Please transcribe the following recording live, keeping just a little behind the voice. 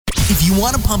If you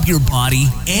want to pump your body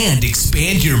and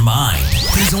expand your mind,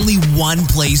 there's only one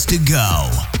place to go.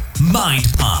 Mind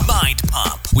Pump. Mind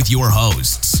Pump with your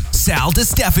hosts, Sal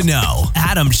DiStefano,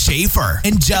 Adam Schafer,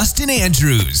 and Justin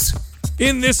Andrews.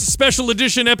 In this special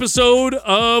edition episode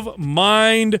of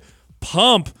Mind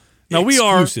Pump. Now, we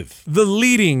are the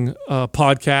leading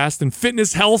podcast in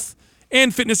fitness, health,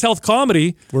 and fitness health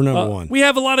comedy. We're number one. We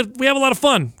have a lot of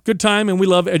fun, good time, and we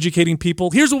love educating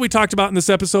people. Here's what we talked about in this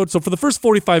episode. So for the first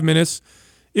 45 minutes,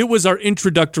 it was our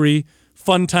introductory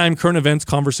fun time current events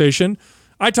conversation.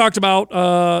 I talked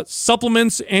about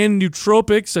supplements and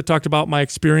nootropics. I talked about my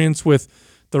experience with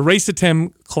the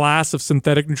Racetem class of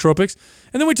synthetic nootropics.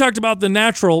 And then we talked about the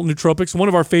natural nootropics. One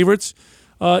of our favorites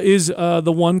is the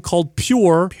one called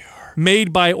Pure,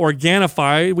 made by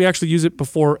Organifi. We actually use it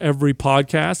before every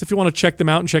podcast. If you want to check them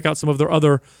out and check out some of their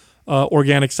other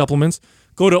organic supplements,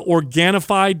 go to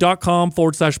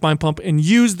Organifi.com/MindPump and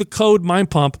use the code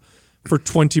MindPump for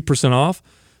 20% off.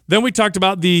 Then we talked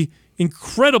about the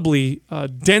incredibly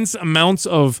dense amounts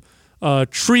of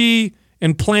tree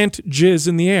and plant jizz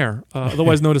in the air,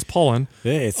 otherwise known as pollen.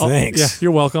 Hey, thanks. Yeah,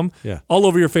 you're welcome. Yeah. All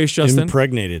over your face, Justin.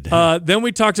 Impregnated. Then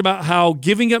we talked about how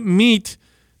giving up meat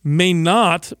may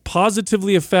not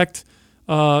positively affect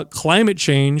climate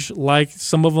change like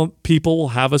some of them people will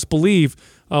have us believe.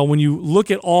 When you look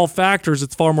at all factors,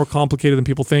 it's far more complicated than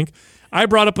people think. I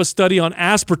brought up a study on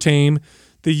aspartame,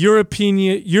 the European,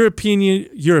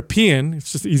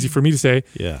 it's just easy for me to say,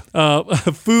 food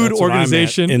That's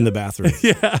organization. What I'm at in the bathroom.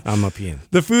 Yeah. I'm up here.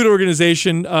 The food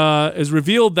organization has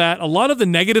revealed that a lot of the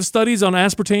negative studies on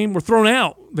aspartame were thrown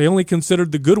out. They only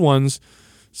considered the good ones.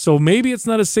 So maybe it's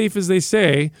not as safe as they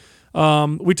say.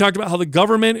 We talked about how the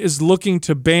government is looking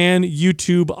to ban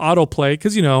YouTube autoplay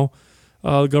because, the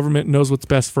government knows what's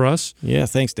best for us. Yeah,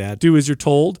 thanks, Dad. Do as you're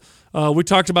told. We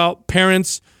talked about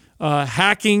parents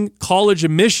hacking college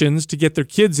admissions to get their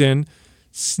kids in.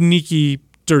 Sneaky,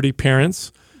 dirty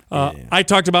parents. I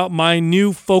talked about my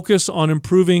new focus on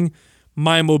improving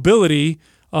my mobility,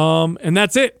 and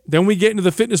that's it. Then we get into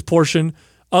the fitness portion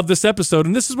of this episode,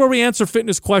 and this is where we answer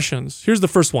fitness questions. Here's the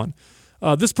first one.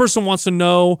 This person wants to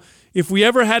know if we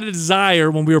ever had a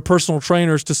desire when we were personal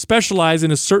trainers to specialize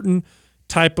in a certain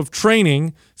type of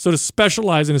training, so to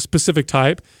specialize in a specific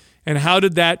type, and how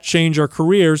did that change our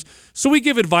careers? So we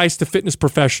give advice to fitness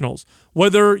professionals,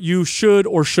 whether you should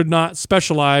or should not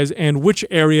specialize and which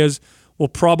areas will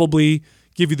probably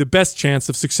give you the best chance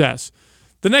of success.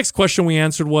 The next question we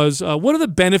answered was, what are the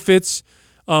benefits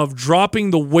of dropping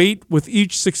the weight with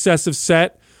each successive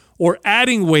set, or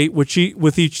adding weight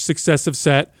with each successive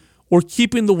set, or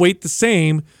keeping the weight the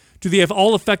same? Do they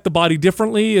all affect the body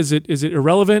differently? Is it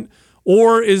irrelevant?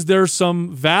 Or is there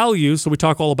some value? So we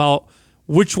talk all about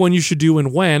which one you should do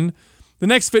and when. The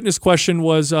next fitness question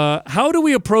was, how do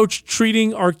we approach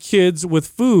treating our kids with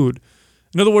food?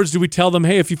 In other words, do we tell them,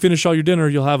 hey, if you finish all your dinner,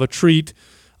 you'll have a treat?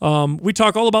 We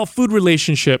talk all about food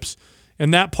relationships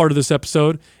in that part of this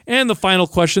episode. And the final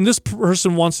question, this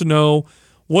person wants to know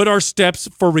what our steps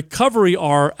for recovery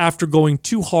are after going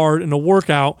too hard in a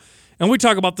workout. And we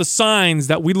talk about the signs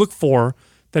that we look for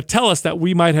that tell us that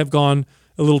we might have gone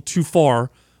a little too far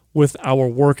with our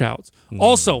workouts.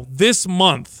 Also, this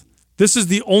month, this is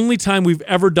the only time we've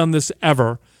ever done this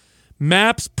ever,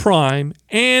 MAPS Prime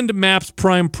and MAPS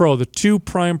Prime Pro, the two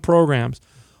Prime programs,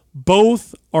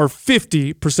 both are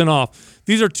 50% off.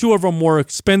 These are two of our more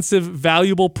expensive,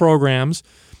 valuable programs.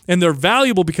 And they're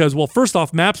valuable because, well, first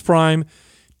off, MAPS Prime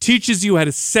teaches you how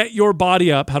to set your body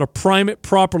up, how to prime it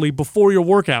properly before your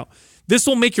workout. This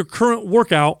will make your current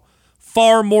workout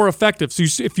far more effective. So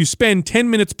if you spend 10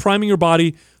 minutes priming your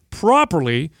body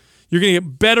properly, you're going to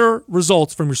get better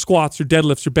results from your squats, your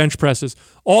deadlifts, your bench presses,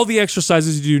 all the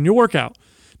exercises you do in your workout.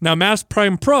 Now, MAPS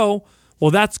Prime Pro,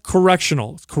 well, that's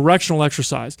correctional. It's correctional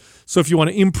exercise. So if you want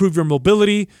to improve your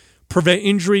mobility, prevent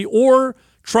injury, or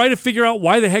try to figure out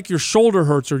why the heck your shoulder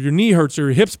hurts or your knee hurts or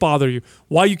your hips bother you,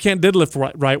 why you can't deadlift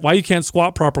right, why you can't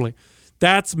squat properly,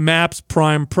 that's MAPS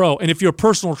Prime Pro. And if you're a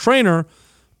personal trainer,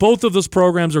 both of those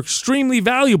programs are extremely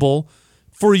valuable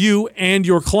for you and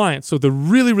your clients. So they're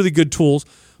really, really good tools.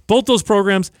 Both those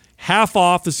programs, half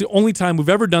off. This is the only time we've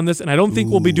ever done this, and I don't think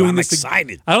we'll be doing this.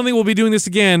 Excited. I don't think we'll be doing this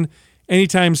again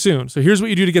anytime soon. So here's what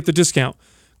you do to get the discount.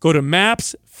 Go to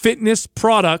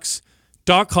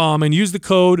mapsfitnessproducts.com and use the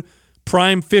code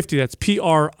PRIME50. That's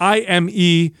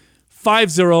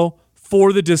PRIME50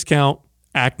 for the discount.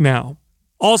 Act now.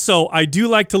 Also, I do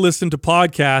like to listen to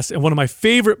podcasts, and one of my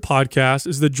favorite podcasts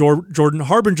is the Jordan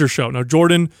Harbinger Show. Now,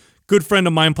 Jordan, good friend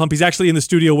of Mind Pump, he's actually in the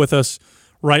studio with us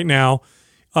right now.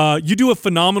 You do a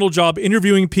phenomenal job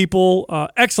interviewing people,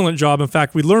 excellent job. In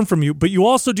fact, we learn from you, but you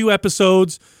also do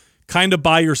episodes kind of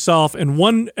by yourself. And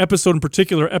one episode in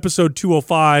particular, episode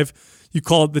 205, you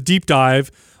call it the deep dive.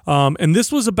 And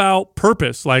this was about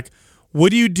purpose. Like,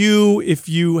 what do you do if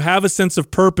you have a sense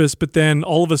of purpose, but then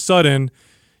all of a sudden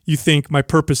you think my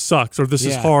purpose sucks or this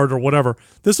is hard or whatever?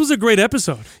 This was a great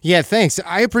episode. Yeah, thanks.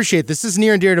 I appreciate this. This is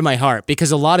near and dear to my heart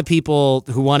because a lot of people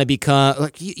who want to become,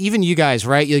 like even you guys,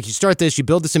 right? Like you start this, you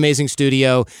build this amazing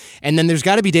studio, and then there's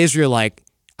got to be days where you're like,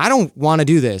 I don't want to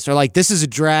do this, or like this is a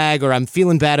drag, or I'm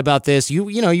feeling bad about this. You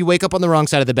wake up on the wrong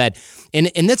side of the bed, and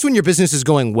that's when your business is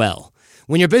going well.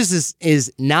 When your business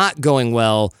is not going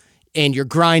well, and you're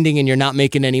grinding and you're not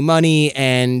making any money,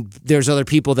 and there's other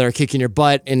people that are kicking your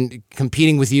butt and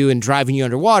competing with you and driving you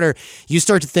underwater, you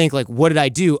start to think like, what did I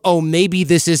do? Oh, maybe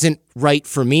this isn't right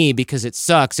for me because it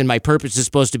sucks, and my purpose is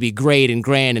supposed to be great and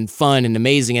grand and fun and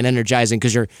amazing and energizing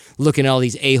because you're looking at all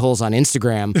these a-holes on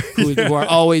Instagram who are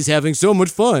always having so much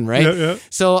fun, right? Yeah.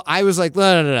 So I was like,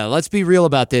 no, let's be real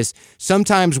about this.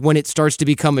 Sometimes when it starts to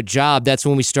become a job, that's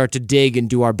when we start to dig and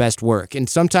do our best work. And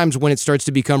sometimes when it starts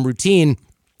to become routine,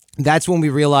 that's when we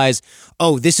realize,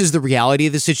 oh, this is the reality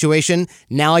of the situation.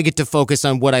 Now I get to focus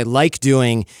on what I like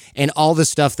doing, and all the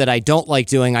stuff that I don't like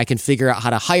doing, I can figure out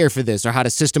how to hire for this or how to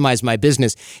systemize my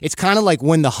business. It's kind of like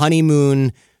when the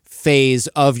honeymoon phase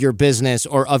of your business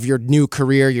or of your new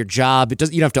career, your job, you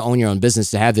don't have to own your own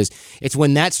business to have this. It's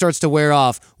when that starts to wear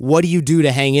off, what do you do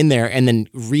to hang in there and then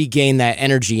regain that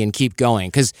energy and keep going?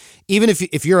 Because even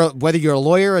if you're whether you're a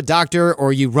lawyer, a doctor,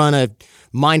 or you run a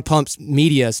Mind Pumps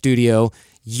media studio,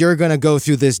 you're going to go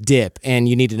through this dip, and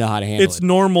you need to know how to handle it. It's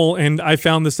normal, and I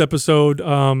found this episode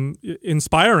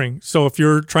inspiring. So if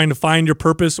you're trying to find your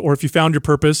purpose, or if you found your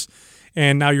purpose,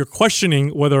 and now you're questioning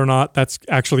whether or not that's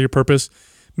actually your purpose,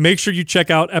 make sure you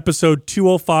check out episode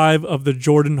 205 of the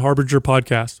Jordan Harbinger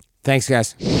podcast. Thanks,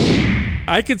 guys.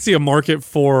 I could see a market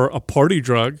for a party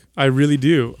drug. I really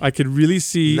do. I could really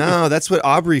see. No, that's what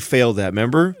Aubrey failed at,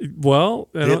 remember? Well,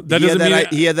 that doesn't mean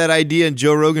he had that idea, and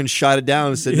Joe Rogan shot it down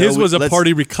and said his was a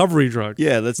party recovery drug.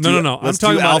 Yeah, let's no. I'm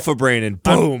talking about Alpha Brain, and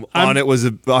boom, on it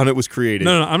was created.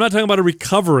 No, I'm not talking about a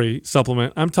recovery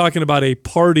supplement. I'm talking about a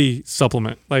party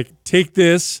supplement. Like, take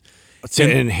this to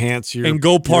enhance your and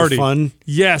go party. Your fun.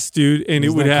 Yes, dude, and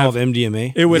Isn't it would that have called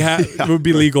MDMA. It would have it would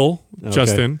be legal,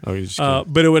 Justin. Oh, you're just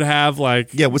kidding. But it would have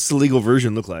like what's the legal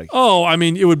version look like? Oh, I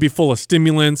mean, it would be full of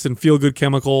stimulants and feel good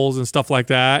chemicals and stuff like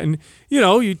that. And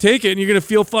you take it and you're gonna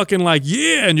feel fucking like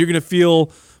and you're gonna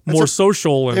feel more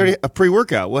social and a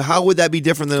pre-workout. Well, how would that be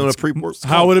different than a pre-workout?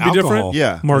 How would it be alcohol. different?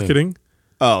 Yeah, marketing.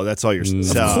 Oh, that's all your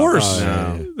stuff. Of course.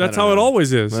 That's how it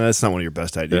always is. Well, that's not one of your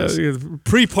best ideas.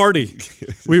 Pre-party.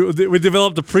 we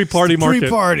developed a pre-party market.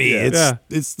 Pre-party.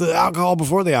 It's the alcohol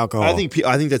before the alcohol. I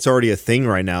think that's already a thing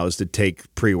right now, is to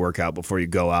take pre-workout before you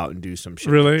go out and do some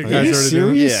shit. Really? Are you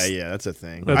serious? Yeah, that's a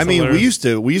thing. That's I mean, hilarious.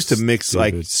 we used to mix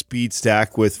like speed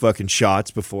stack with fucking shots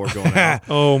before going out.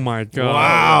 Oh my god!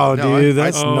 Wow, dude,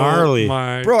 that's gnarly.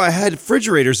 Bro, I had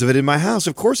refrigerators of it in my house.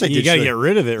 Of course I did. You got to get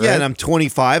rid of it, right? Yeah, and I'm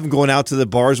 25 and going out to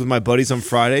the bars with my buddies on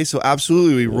Friday, so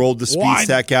absolutely we rolled the speed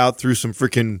stack out through some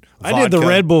freaking vodka. I did the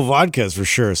Red Bull vodkas for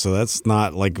sure, so that's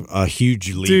not like a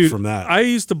huge leap from that. I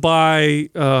used to buy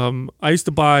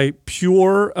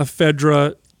pure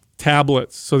ephedra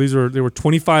tablets. So they were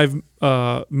 25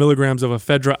 milligrams of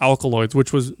ephedra alkaloids,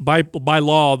 which was by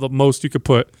law the most you could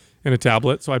put in a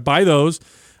tablet. So I'd buy those.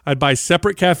 I'd buy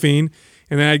separate caffeine,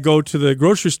 and then I'd go to the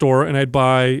grocery store and I'd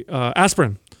buy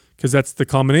aspirin, because that's the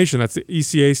combination. That's the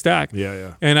ECA stack.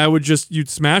 Yeah. And I would you'd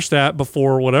smash that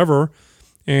before whatever.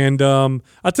 And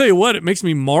I'll tell you what, it makes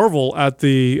me marvel at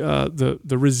the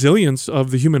resilience of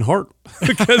the human heart.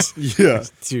 Because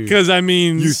I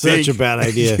mean, such a bad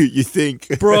idea. You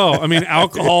think, bro? I mean,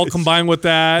 alcohol combined with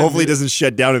that. Hopefully, it doesn't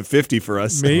shut down at 50 for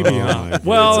us. Maybe not.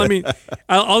 Well, I mean,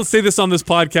 I'll say this on this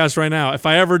podcast right now: if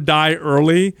I ever die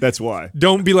early, that's why.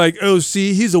 Don't be like, oh,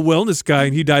 see, he's a wellness guy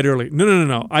and he died early.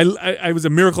 No. I was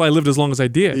a miracle. I lived as long as I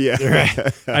did.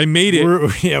 Yeah, I made it.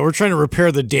 We're trying to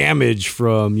repair the damage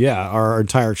from our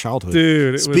entire childhood,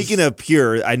 dude. Speaking of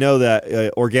Pure, I know that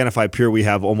Organifi Pure, we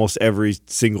have almost every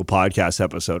single podcast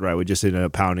episode, right? We just ended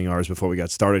up pounding ours before we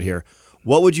got started here.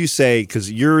 What would you say?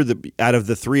 Because you're out of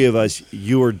the three of us,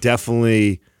 you are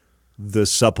definitely the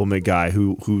supplement guy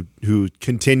who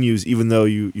continues, even though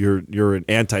you're an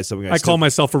anti-supplement guy. I call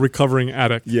myself a recovering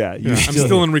addict. Yeah,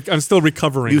 I'm still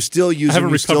recovering. You still use them.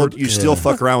 You still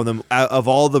fuck around with them. Of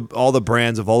all the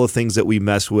brands, of all the things that we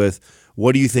mess with,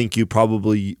 what do you think you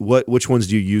probably which ones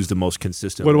do you use the most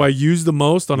consistently? What do I use the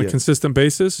most on a consistent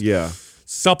basis? Yeah.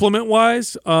 Supplement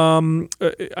wise,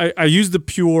 I use the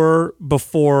Pure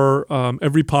before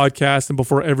every podcast and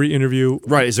before every interview.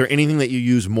 Right. Is there anything that you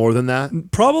use more than that?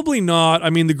 Probably not. I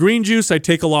mean, the green juice I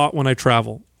take a lot when I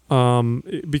travel.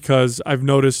 because I've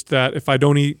noticed that if I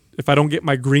don't get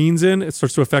my greens in, it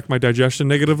starts to affect my digestion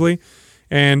negatively.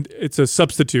 And it's a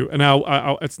substitute. And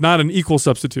now it's not an equal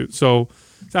substitute. So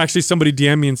actually somebody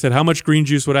DM'd me and said, how much green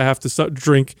juice would I have to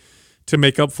drink to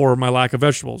make up for my lack of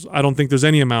vegetables? I don't think there's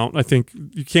any amount. I think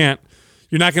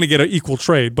you're not going to get an equal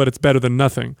trade, but it's better than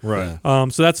nothing. Right.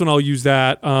 So that's when I'll use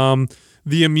that.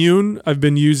 The Immune, I've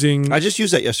been using. I just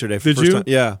used that yesterday. For Did the first you? Time.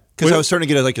 Yeah. Because I was starting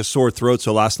to get a sore throat.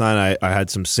 So last night I had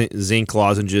some zinc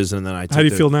lozenges, and then I took How do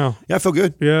you feel now? Yeah, I feel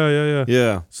good.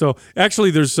 Yeah. So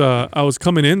actually, there's. I was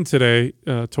coming in today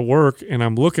to work, and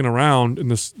I'm looking around,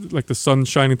 and the sun's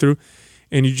shining through,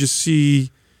 and you just see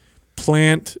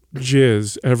plant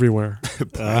jizz everywhere.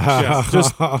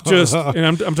 Just, and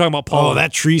I'm talking about pollen. Oh,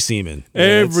 that tree semen.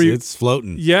 It's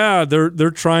floating. Yeah,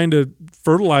 they're trying to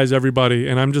fertilize everybody,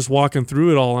 and I'm just walking through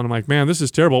it all, and I'm like, man, this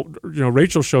is terrible.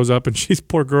 Rachel shows up, and she's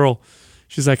poor girl.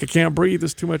 She's like, I can't breathe.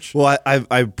 There's too much. Well,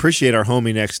 I appreciate our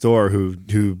homie next door who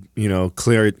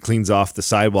cleans off the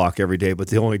sidewalk every day, but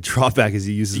the only drawback is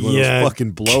he uses one of those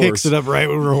fucking blowers. Kicks it up right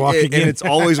when we're walking in. And it's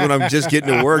always when I'm just getting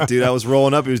to work, dude. I was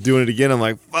rolling up, he was doing it again. I'm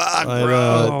like, fuck,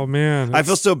 bro. Oh man, I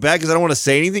feel so bad because I don't want to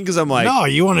say anything because I'm like, no,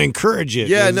 you want to encourage it.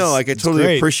 yeah, no, like I totally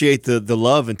great. appreciate the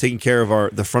love and taking care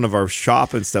of the front of our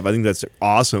shop and stuff. I think that's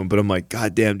awesome. But I'm like,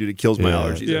 god damn, dude, it kills my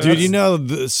allergies. Yeah.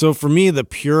 Dude, so for me, the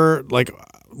pure, like,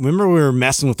 remember we were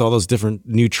messing with all those different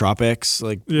nootropics?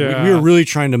 Like, we were really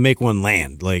trying to make one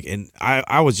land. Like, and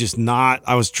I was just not.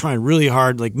 I was trying really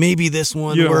hard. Like, maybe this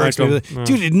one works. Like no.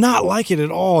 Dude, did not like it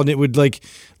at all, and it would like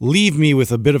leave me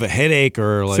with a bit of a headache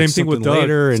or like same thing with Doug.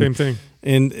 later. And, same thing.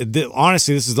 And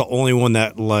honestly, this is the only one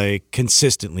that like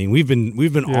consistently we've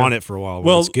been on it for a while.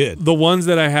 Well, it's good. The ones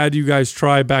that I had you guys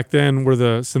try back then were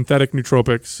the synthetic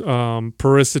nootropics,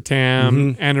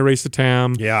 piracetam,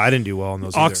 aniracetam. Yeah, I didn't do well on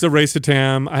those.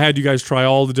 Oxiracetam. I had you guys try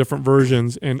all the different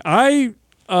versions, and I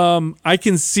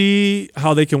can see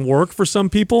how they can work for some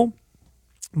people,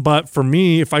 but for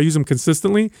me, if I use them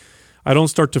consistently, I don't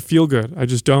start to feel good. I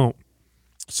just don't.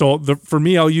 So for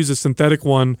me, I'll use a synthetic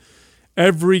one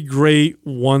every great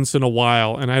once in a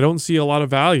while, and I don't see a lot of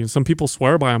value. Some people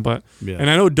swear by them, and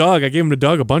I know Doug. I gave him to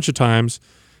Doug a bunch of times,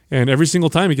 and every single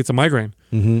time he gets a migraine.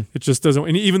 It just doesn't.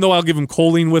 And even though I'll give him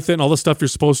choline with it and all the stuff you're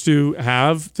supposed to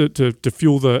have to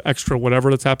fuel the extra whatever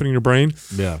that's happening in your brain,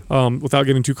 without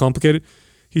getting too complicated,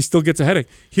 he still gets a headache.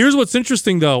 Here's what's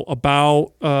interesting though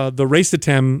about the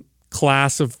Racetam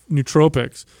class of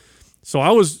nootropics. So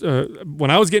I was when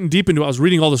I was getting deep into it, I was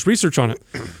reading all this research on it.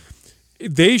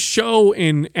 They show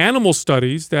in animal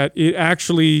studies that it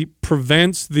actually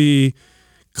prevents the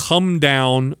come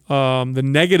down, the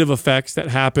negative effects that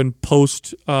happen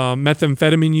post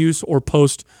methamphetamine use or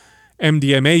post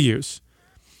MDMA use.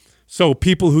 So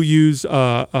people who use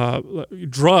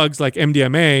drugs like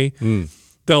MDMA,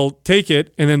 they'll take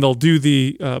it and then they'll do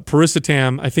the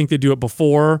piracetam. I think they do it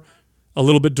before, a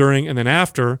little bit during, and then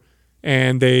after.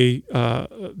 And they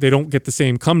don't get the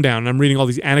same come down. And I'm reading all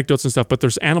these anecdotes and stuff, but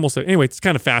there's animal stuff. Anyway, it's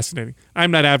kind of fascinating.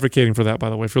 I'm not advocating for that, by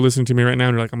the way. If you're listening to me right now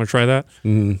and you're like, I'm going to try that,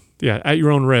 yeah, at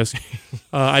your own risk.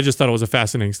 I just thought it was a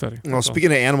fascinating study. Well, speaking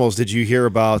of animals, did you hear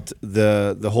about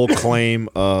the whole claim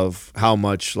of how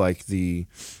much like the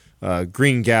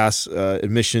green gas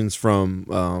emissions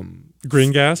from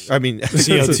green gas? I mean,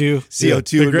 CO2.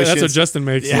 CO2 emissions. That's what Justin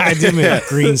makes. Yeah, I did make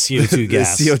green CO2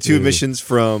 gas. The CO2 emissions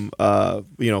from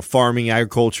farming,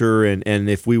 agriculture, and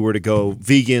if we were to go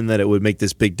vegan, that it would make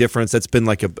this big difference. That's been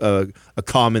like a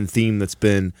common theme that's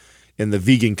been in the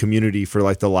vegan community for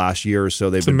like the last year or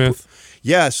so. It's a myth.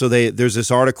 Yeah, so there's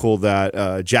this article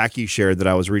that Jackie shared that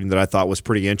I was reading that I thought was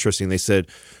pretty interesting. They said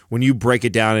when you break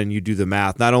it down and you do the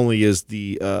math, not only is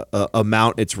the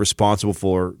amount it's responsible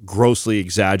for grossly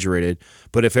exaggerated,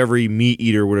 but if every meat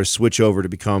eater were to switch over to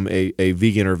become a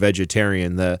vegan or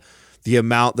vegetarian, the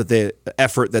amount that the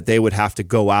effort that they would have to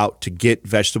go out to get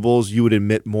vegetables, you would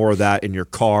emit more of that in your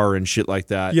car and shit like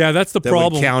that. Yeah, that's the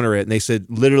problem. Would counter it. And they said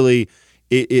literally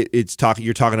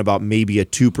you're talking about maybe a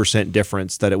 2%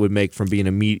 difference that it would make from being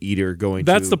a meat eater going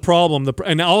That's the problem.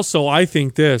 And also, I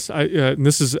think this, and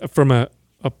this is from a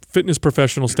fitness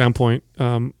professional standpoint,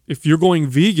 if you're going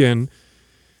vegan,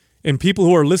 and people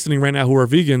who are listening right now who are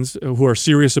vegans, who are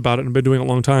serious about it and have been doing it a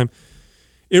long time,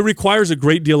 it requires a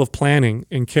great deal of planning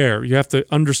and care. You have to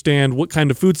understand what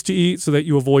kind of foods to eat so that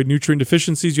you avoid nutrient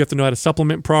deficiencies. You have to know how to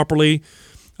supplement properly.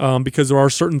 Because there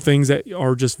are certain things that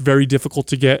are just very difficult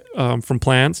to get from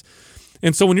plants.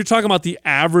 And so when you're talking about the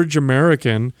average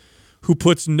American who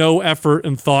puts no effort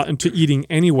and thought into eating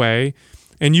anyway,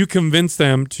 and you convince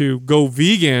them to go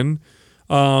vegan,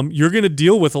 you're going to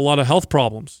deal with a lot of health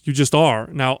problems. You just are.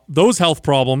 Now, those health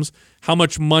problems, how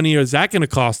much money is that going to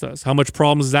cost us? How much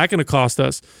problems is that going to cost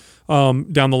us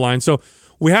down the line? So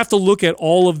we have to look at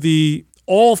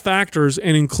all factors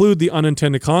and include the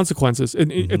unintended consequences.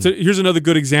 And here's another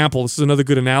good example. This is another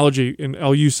good analogy, and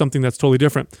I'll use something that's totally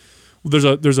different.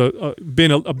 There's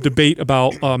been a debate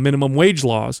about minimum wage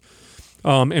laws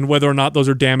and whether or not those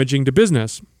are damaging to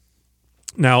business.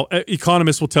 Now,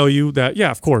 economists will tell you that,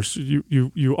 yeah, of course,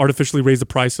 you artificially raise the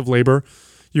price of labor,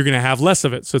 you're going to have less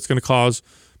of it, so it's going to cause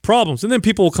problems. And then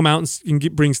people will come out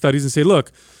and bring studies and say,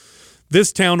 look,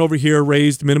 this town over here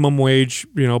raised minimum wage,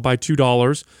 by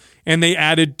 $2, and they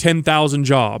added 10,000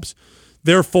 jobs.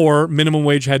 Therefore, minimum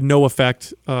wage had no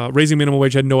effect. Raising minimum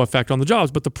wage had no effect on the jobs.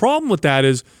 But the problem with that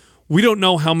is we don't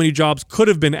know how many jobs could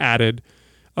have been added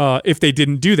if they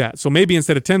didn't do that. So maybe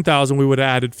instead of 10,000, we would have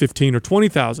added 15 or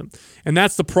 20,000. And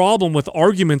that's the problem with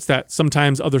arguments that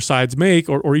sometimes other sides make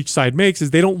or each side makes,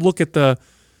 is they don't look at the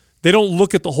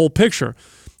whole picture.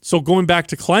 So going back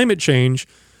to climate change,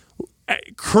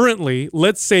 currently,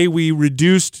 let's say we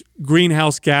reduced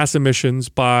greenhouse gas emissions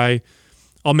by,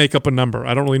 I'll make up a number.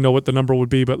 I don't really know what the number would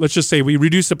be, but let's just say we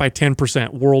reduce it by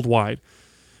 10% worldwide.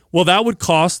 Well, that would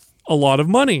cost a lot of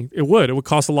money. It would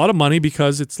cost a lot of money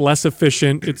because it's less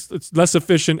efficient. It's less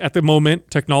efficient at the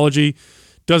moment. Technology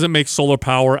doesn't make solar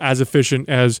power as efficient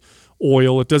as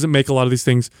oil. It doesn't make a lot of these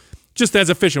things just as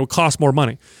efficient. It would cost more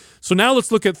money. So now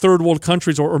let's look at third world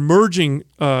countries or emerging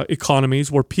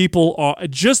economies where people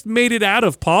just made it out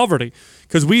of poverty,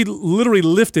 because we literally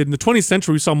lifted, in the 20th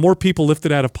century, we saw more people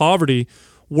lifted out of poverty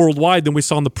worldwide than we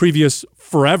saw in the previous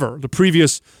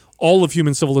all of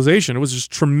human civilization. It was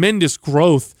just tremendous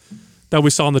growth that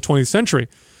we saw in the 20th century.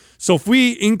 So if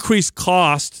we increase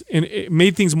cost and it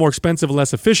made things more expensive and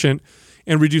less efficient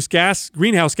and reduce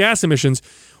greenhouse gas emissions,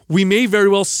 we may very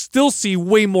well still see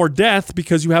way more death,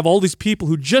 because you have all these people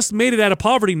who just made it out of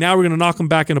poverty. Now we're going to knock them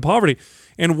back into poverty.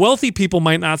 And wealthy people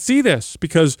might not see this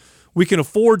because we can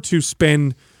afford to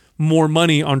spend more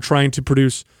money on trying to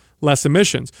produce less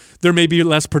emissions. There may be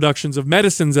less productions of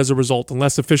medicines as a result and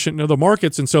less efficient in other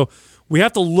markets. And so we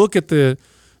have to look at the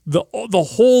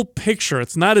whole picture.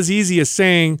 It's not as easy as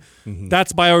saying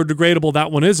that's biodegradable,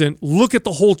 that one isn't. Look at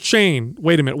the whole chain.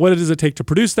 Wait a minute, what does it take to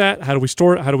produce that? How do we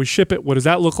store it? How do we ship it? What does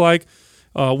that look like?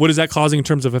 What is that causing in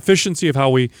terms of efficiency of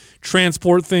how we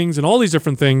transport things and all these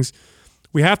different things?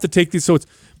 We have to take these. So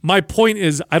my point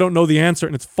is, I don't know the answer,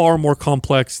 and it's far more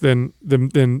complex than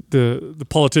the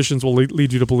politicians will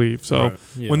lead you to believe. So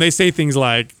right. When they say things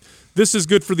like, this is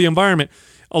good for the environment,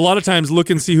 a lot of times look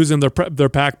and see who's in their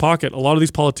back pocket. A lot of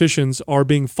these politicians are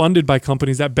being funded by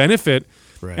companies that benefit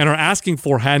and are asking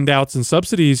for handouts and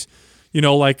subsidies.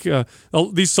 Like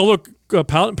these solar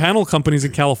panel companies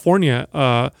in California,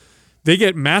 they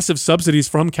get massive subsidies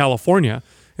from California.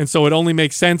 And so it only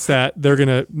makes sense that they're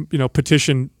going to,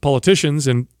 petition politicians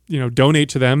and, donate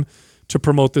to them to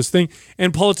promote this thing.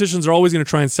 And politicians are always going to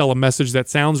try and sell a message that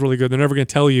sounds really good. They're never going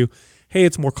to tell you, hey,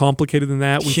 it's more complicated than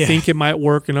that. We think it might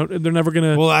work, and they're never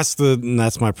going to. Well,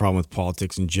 that's my problem with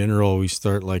politics in general. We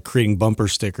start creating bumper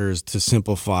stickers to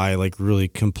simplify really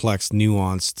complex,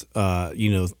 nuanced,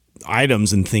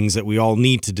 items and things that we all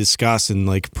need to discuss and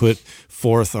put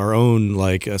forth our own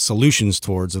solutions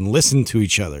towards and listen to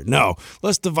each other. No,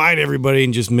 let's divide everybody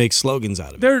and just make slogans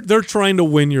out of it. They're trying to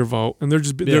win your vote, and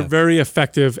they're very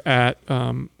effective at.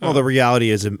 Well, the reality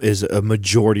is a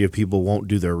majority of people won't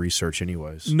do their research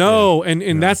anyways. No,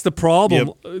 and that's the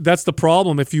problem. Yep. That's the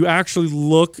problem. If you actually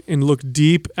look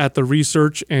deep at the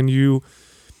research and you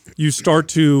start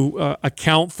to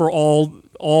account for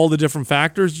all the different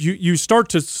factors, you start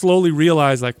to slowly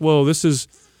realize whoa, this is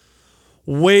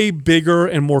way bigger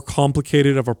and more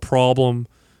complicated of a problem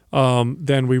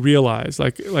than we realize.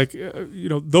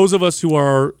 Those of us who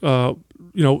are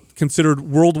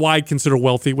worldwide considered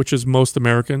wealthy, which is most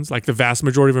Americans, the vast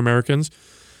majority of Americans,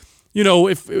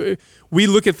 if we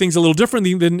look at things a little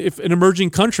differently than if an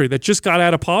emerging country that just got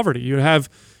out of poverty. You have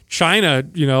China,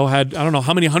 had I don't know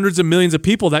how many hundreds of millions of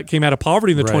people that came out of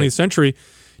poverty in the 20th century.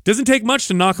 Doesn't take much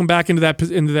to knock them back into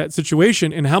that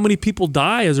situation, and how many people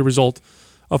die as a result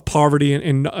of poverty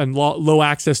and low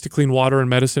access to clean water and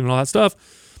medicine and all that stuff.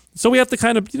 So we have to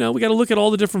kind of, we got to look at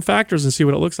all the different factors and see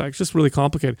what it looks like. It's just really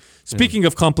complicated. Speaking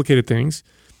of complicated things,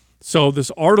 so this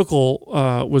article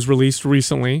was released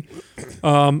recently.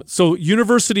 So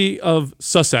University of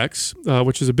Sussex,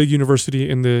 which is a big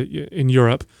university in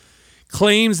Europe,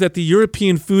 claims that the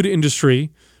European Food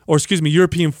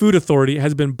Authority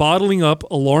has been bottling up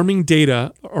alarming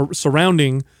data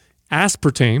surrounding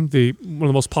aspartame, one of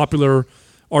the most popular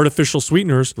artificial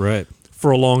sweeteners,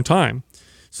 for a long time.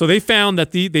 So they found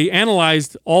that they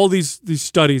analyzed all these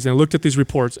studies and looked at these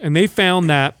reports, and they found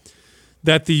that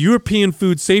the European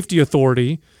Food Safety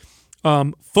Authority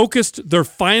focused their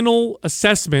final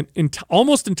assessment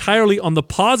almost entirely on the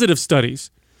positive studies.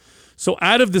 So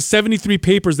out of the 73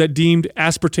 papers that deemed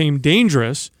aspartame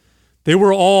dangerous, they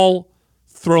were all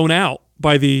thrown out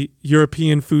by the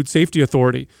European Food Safety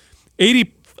Authority.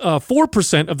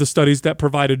 84% of the studies that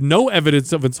provided no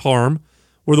evidence of its harm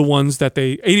were the ones that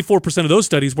 84% of those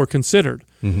studies were considered.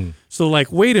 So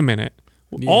like, wait a minute.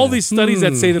 All these studies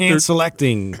that say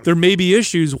that there may be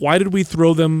issues, why did we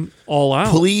throw them all out?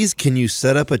 Please, can you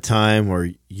set up a time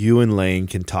where you and Lane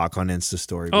can talk on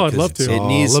InstaStory? Oh, I'd love to.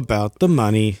 It's all about the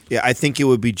money. Yeah, I think it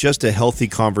would be just a healthy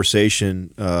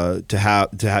conversation to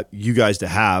have you guys to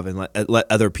have and let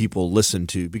other people listen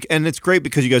to. And it's great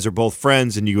because you guys are both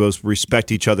friends and you both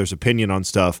respect each other's opinion on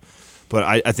stuff. But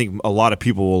I think a lot of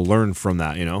people will learn from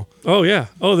that, you know. Oh yeah.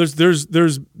 Oh,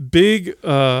 there's big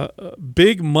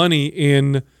money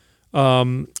in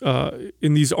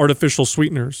these artificial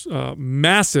sweeteners.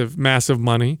 Massive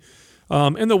money.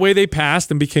 And the way they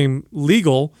passed and became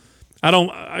legal, I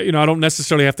don't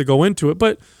necessarily have to go into it,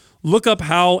 but look up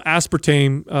how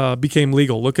aspartame became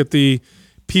legal. Look at the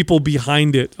people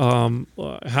behind it,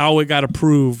 how it got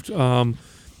approved.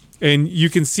 And you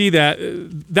can see that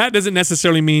doesn't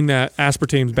necessarily mean that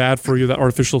aspartame is bad for you, that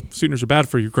artificial sweeteners are bad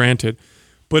for you, granted.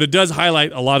 But it does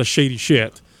highlight a lot of shady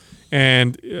shit.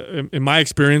 And in my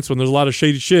experience, when there's a lot of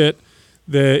shady shit,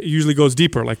 that usually goes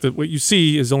deeper. Like what you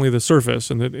see is only the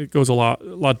surface, and it goes a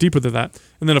lot deeper than that.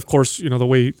 And then, of course, the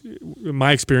way, in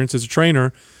my experience as a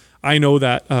trainer, I know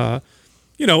that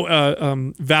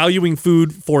valuing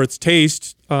food for its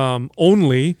taste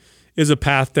only is a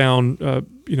path down,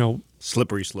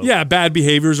 slippery slope. Yeah, bad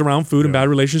behaviors around food and bad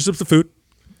relationships to food.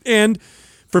 And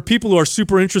for people who are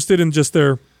super interested in just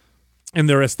their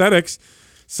aesthetics,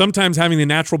 sometimes having the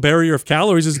natural barrier of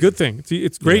calories is a good thing.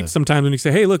 It's great sometimes when you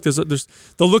say, hey, look, they'll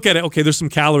look at it, okay, there's some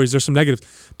calories, there's some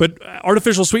negatives. But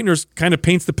artificial sweeteners kind of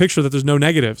paints the picture that there's no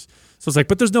negatives. So it's like,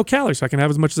 but there's no calories, so I can have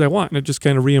as much as I want. And it just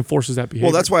kind of reinforces that behavior.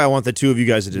 Well, that's why I want the two of you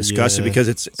guys to discuss it, because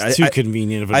it's too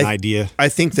convenient of an idea. I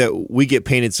think that we get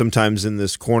painted sometimes in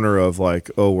this corner of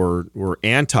like, oh, we're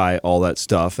anti all that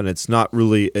stuff, and it's not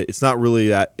really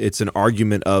that. It's an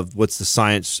argument of what's the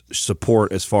science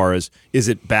support as far as is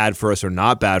it bad for us or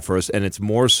not bad for us, and it's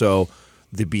more so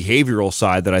the behavioral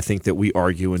side that I think that we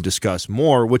argue and discuss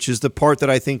more, which is the part that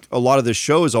I think a lot of this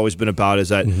show has always been about, is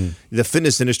that the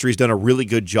fitness industry has done a really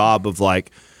good job of like,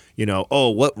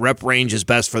 what rep range is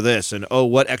best for this, and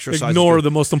what exercise. Ignore the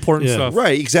most important stuff.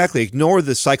 Right, exactly. Ignore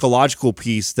the psychological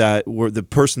piece that where the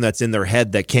person that's in their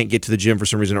head that can't get to the gym for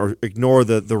some reason, or ignore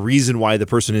the reason why the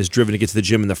person is driven to get to the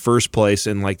gym in the first place,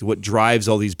 and like what drives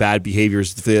all these bad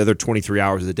behaviors for the other 23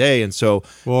 hours of the day. And so,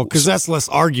 because that's less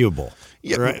arguable.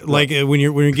 Yeah, right. Like when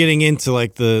you're getting into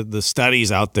like the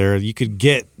studies out there, you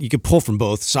could pull from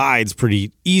both sides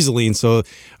pretty easily. And so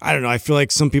I don't know, I feel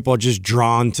like some people are just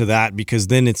drawn to that because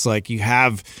then it's like you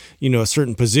have, a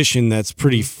certain position that's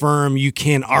pretty firm. You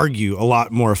can argue a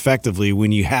lot more effectively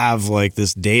when you have like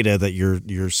this data that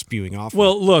you're spewing off.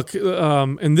 Well, look,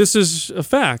 and this is a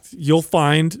fact. You'll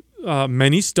find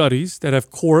many studies that have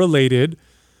correlated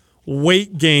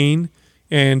weight gain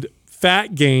and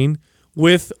fat gain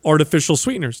with artificial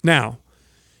sweeteners. Now,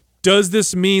 does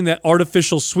this mean that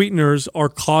artificial sweeteners are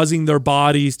causing their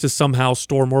bodies to somehow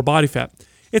store more body fat?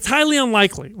 It's highly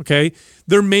unlikely, okay?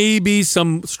 There may be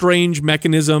some strange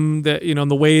mechanism that, in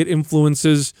the way it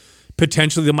influences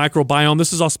potentially the microbiome.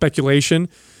 This is all speculation.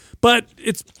 But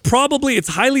it's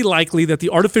highly likely that the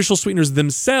artificial sweeteners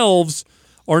themselves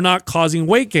are not causing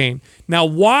weight gain. Now,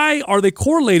 why are they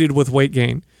correlated with weight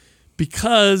gain?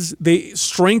 Because they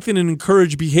strengthen and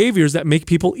encourage behaviors that make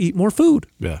people eat more food.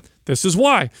 Yeah. This is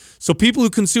why. So people who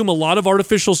consume a lot of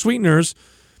artificial sweeteners,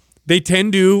 they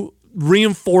tend to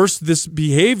reinforce this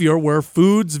behavior where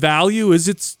food's value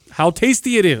is how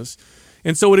tasty it is.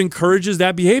 And so it encourages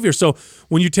that behavior. So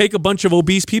when you take a bunch of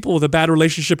obese people with a bad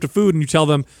relationship to food and you tell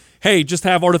them, hey, just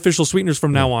have artificial sweeteners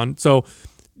from now on. So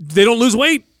they don't lose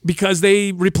weight because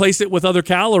they replace it with other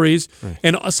calories,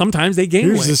 and sometimes they gain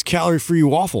weight. Here's this calorie-free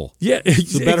waffle. Yeah,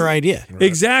 it's a better idea. Right.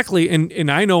 Exactly, and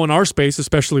I know in our space,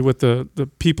 especially with the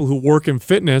people who work in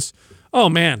fitness, oh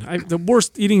man, the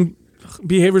worst eating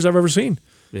behaviors I've ever seen.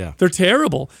 Yeah, they're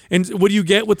terrible. And what do you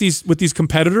get with these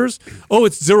competitors? Oh,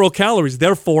 it's 0 calories.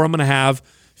 Therefore, I'm going to have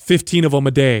 15 of them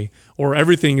a day, or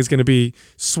everything is going to be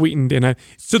sweetened. And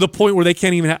to the point where they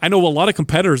can't even I know a lot of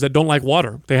competitors that don't like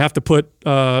water. They have to put,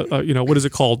 what is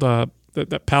it called?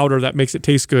 That powder that makes it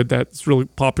taste good. That's really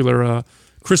popular.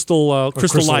 Crystal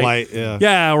Light.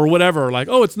 Yeah, or whatever. Like,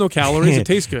 oh, it's no calories. It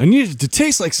tastes good. I need it to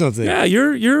taste like something. Yeah,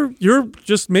 you're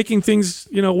just making things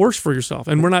worse for yourself,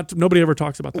 and nobody ever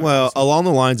talks about that. Well, along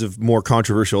the lines of more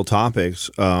controversial topics,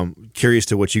 curious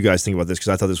to what you guys think about this because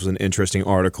I thought this was an interesting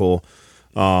article.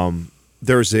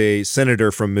 There's a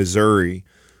senator from Missouri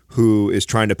who is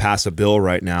trying to pass a bill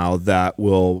right now that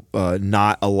will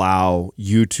not allow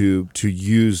YouTube to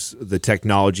use the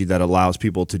technology that allows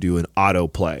people to do an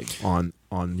autoplay on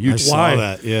YouTube. I saw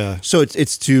that, yeah. So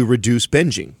it's to reduce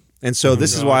binging. And so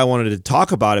this is why I wanted to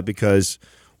talk about it because,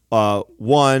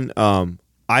 one,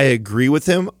 I agree with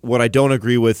him. What I don't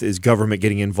agree with is government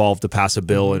getting involved to pass a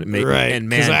bill and make and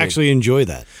because I actually enjoy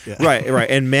that. Yeah. Right,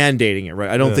 and mandating it. Right,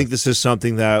 I don't think this is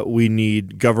something that we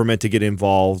need government to get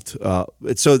involved.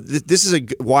 So this is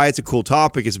why it's a cool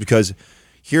topic is because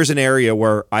here's an area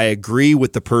where I agree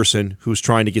with the person who's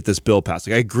trying to get this bill passed.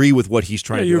 Like I agree with what he's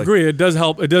trying to do. You agree. It does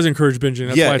help. It does encourage binging.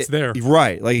 That's why it's there.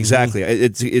 Right. Like exactly.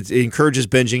 It encourages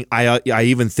binging. I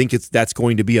even think that's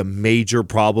going to be a major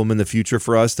problem in the future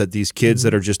for us that these kids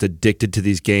that are just addicted to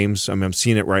these games. I mean, I'm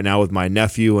seeing it right now with my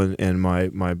nephew and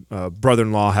my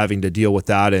brother-in-law having to deal with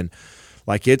that. And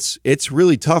like it's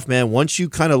really tough, man. Once you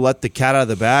kind of let the cat out of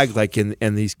the bag, like and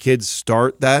these kids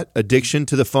start that addiction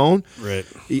to the phone, right?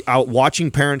 Watching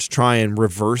parents try and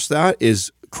reverse that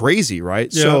is crazy,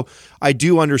 right? Yeah. So I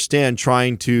do understand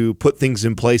trying to put things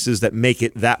in places that make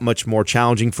it that much more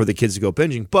challenging for the kids to go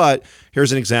binging. But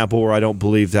here's an example where I don't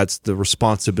believe that's the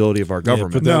responsibility of our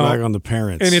government. Put that back on the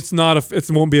parents. And it's not.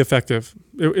 It won't be effective.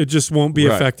 It just won't be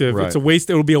effective. Right. It's a waste.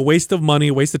 It will be a waste of money,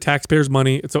 a waste of taxpayers'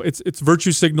 money. So it's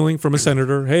virtue signaling from a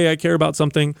senator. Hey, I care about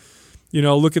something.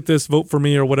 Look at this. Vote for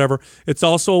me or whatever. It's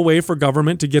also a way for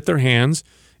government to get their hands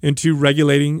into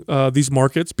regulating these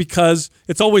markets because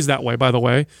it's always that way, by the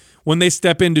way. When they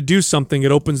step in to do something,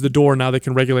 it opens the door. Now they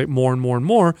can regulate more and more and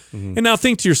more. Mm-hmm. And now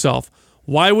think to yourself,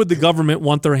 why would the government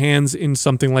want their hands in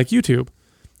something like YouTube?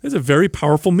 It's a very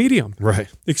powerful medium. Right.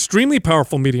 Extremely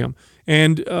powerful medium.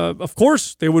 And, of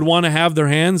course, they would want to have their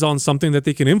hands on something that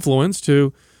they can influence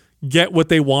to get what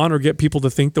they want or get people to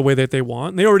think the way that they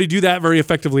want. And they already do that very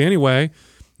effectively anyway.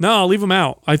 No, leave them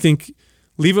out. I think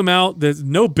leave them out. There's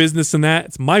no business in that.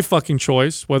 It's my fucking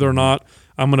choice whether or not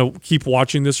I'm going to keep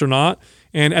watching this or not.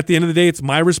 And at the end of the day, it's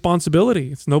my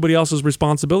responsibility. It's nobody else's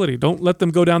responsibility. Don't let them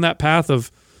go down that path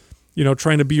of,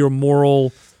 trying to be your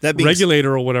moral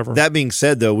regulator or whatever. That being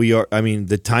said, though,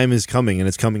 the time is coming and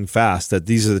it's coming fast that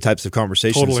these are the types of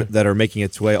conversations that are making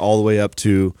its way all the way up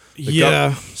to the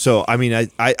government. So,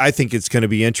 I think it's going to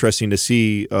be interesting to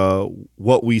see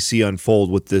what we see unfold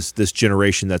with this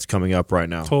generation that's coming up right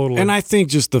now. Totally. And I think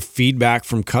just the feedback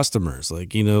from customers,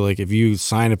 like if you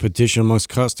sign a petition amongst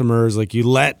customers, like you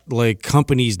let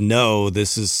companies know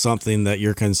this is something that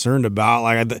you're concerned about.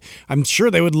 Like I'm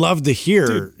sure they would love to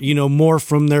hear, more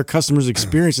from their customers'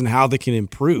 experience and how they can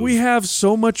improve. We have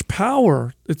so much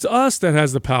power. It's us that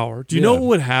has the power. Do you know what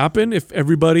would happen if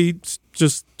everybody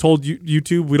just told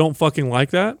YouTube we don't fucking like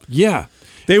that? Yeah.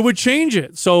 They would change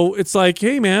it. So it's like,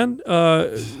 hey, man,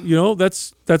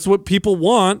 that's what people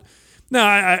want.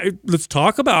 Now, let's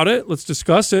talk about it. Let's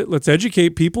discuss it. Let's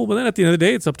educate people. But then at the end of the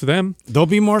day, it's up to them. They'll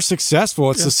be more successful.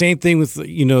 It's the same thing with,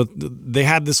 they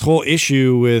had this whole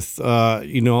issue with,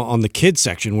 on the kids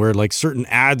section where certain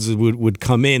ads would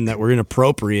come in that were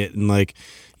inappropriate and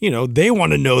they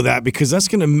want to know that because that's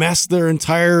going to mess their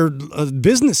entire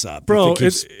business up. Bro,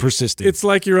 it's persistent. It's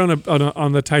like you're on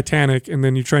the Titanic and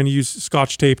then you're trying to use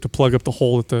Scotch tape to plug up the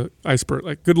hole at the iceberg.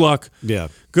 Like, good luck. Yeah.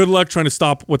 Good luck trying to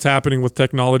stop what's happening with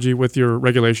technology with your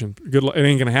regulation. Good luck. It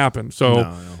ain't going to happen.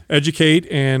 So educate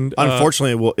and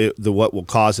unfortunately, what will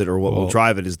cause it or what will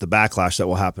drive it is the backlash that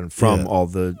will happen from all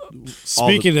the.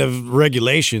 Speaking of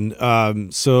regulation,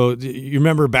 so you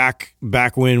remember back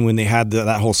when they had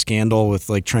that whole scandal with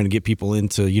trying to get people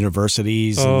into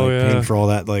universities and paying for all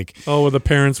that, the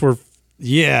parents were.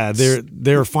 Yeah,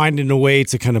 they're finding a way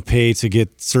to kind of pay to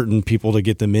get certain people to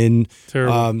get them in.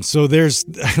 Terrible. So there's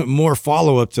more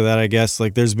follow up to that, I guess.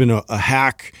 There's been a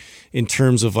hack in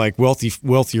terms of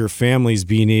wealthier families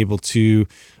being able to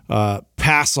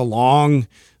pass along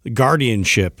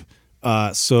guardianship.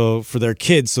 So for their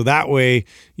kids, so that way,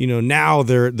 now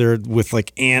they're with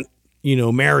Aunt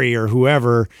Mary or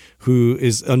whoever who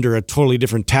is under a totally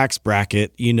different tax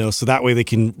bracket, so that way they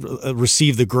can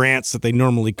receive the grants that they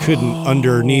normally couldn't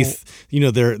underneath,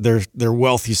 their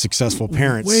wealthy, successful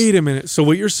parents. Wait a minute. So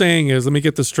what you're saying is, let me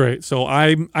get this straight. So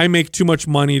I make too much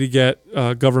money to get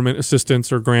government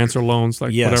assistance or grants or loans,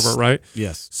 whatever, right?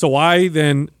 Yes. So I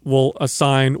then will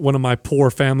assign one of my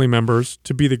poor family members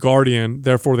to be the guardian.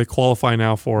 Therefore, they qualify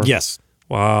now for. Yes.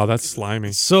 Wow, that's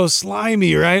slimy. So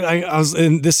slimy, right?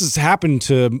 And this has happened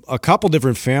to a couple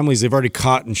different families. They've already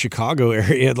caught in Chicago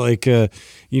area, like,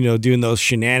 doing those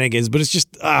shenanigans. But it's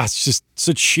just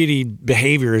such shitty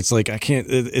behavior. It's like, I can't.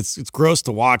 It's gross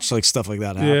to watch like stuff like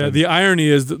that happen. Yeah, the irony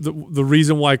is that the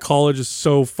reason why college is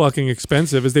so fucking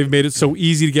expensive is they've made it so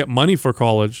easy to get money for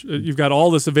college. You've got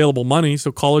all this available money,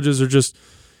 so colleges are just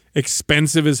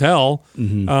expensive as hell,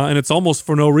 and it's almost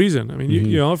for no reason. I mean,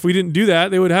 if we didn't do that,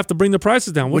 they would have to bring the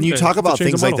prices down. When you talk about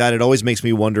things like that, it always makes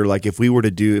me wonder, like, if it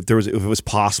was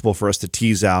possible for us to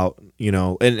tease out,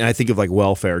 and I think of like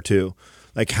welfare too.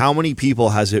 Like, how many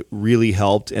people has it really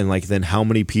helped, and like then how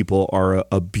many people are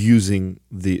abusing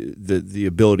the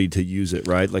ability to use it,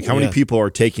 right? Like, how many people are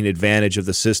taking advantage of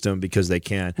the system because they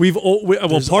can? There's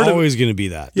always going to be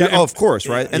that. Yeah, of course,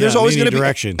 right? And there's always going to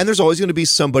be and there's always going to be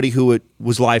somebody who it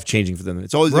was life changing for them.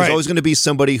 There's always going to be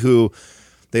somebody who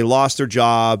they lost their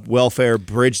job, welfare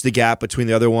bridged the gap between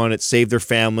the other one. It saved their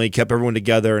family, kept everyone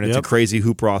together, and it's a crazy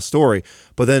hoopla story.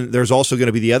 But then there's also going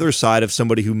to be the other side of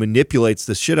somebody who manipulates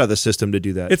the shit out of the system to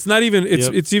do that. It's not even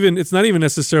it's not even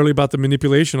necessarily about the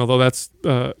manipulation, although that's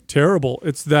terrible.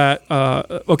 It's that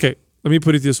okay. Let me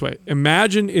put it this way: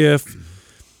 imagine if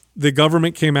the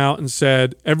government came out and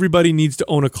said everybody needs to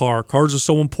own a car. Cars are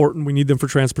so important. We need them for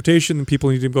transportation, and people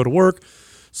need to go to work.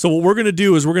 So what we're going to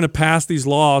do is we're going to pass these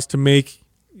laws to make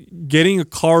getting a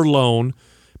car loan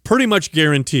pretty much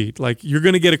guaranteed. Like, you're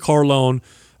going to get a car loan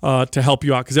to help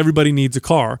you out because everybody needs a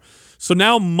car. So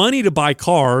now money to buy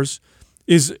cars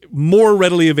is more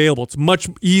readily available. It's much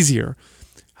easier.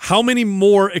 How many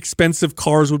more expensive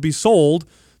cars would be sold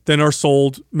than are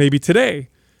sold maybe today?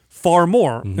 Far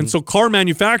more. And so car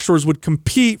manufacturers would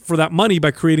compete for that money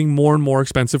by creating more and more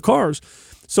expensive cars.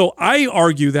 So I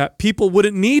argue that people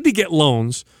wouldn't need to get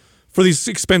loans for these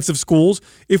expensive schools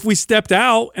if we stepped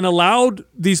out and allowed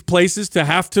these places to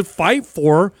have to fight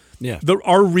for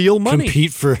our real money,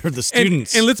 compete for the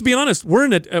students. And let's be honest, we're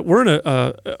in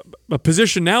a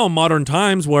position now in modern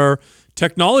times where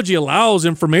technology allows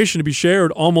information to be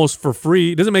shared almost for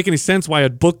free. It doesn't make any sense why a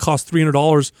book costs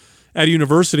 $300 at a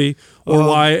university, or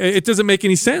why it doesn't make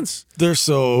any sense. They're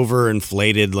so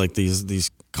overinflated, like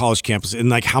these college campuses, and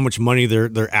like how much money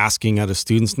they're asking out of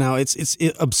students now. It's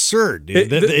absurd.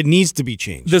 It needs to be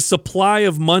changed. The supply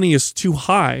of money is too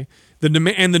high. The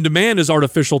demand is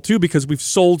artificial too, because we've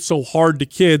sold so hard to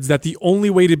kids that the only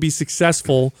way to be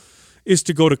successful is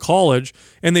to go to college.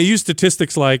 And they use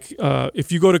statistics like if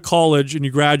you go to college and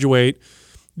you graduate,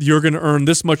 you're going to earn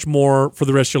this much more for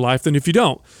the rest of your life than if you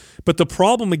don't. But the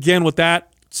problem, again, with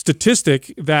that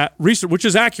statistic, that research, which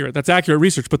is accurate, that's accurate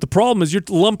research, but the problem is you're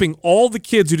lumping all the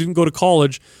kids who didn't go to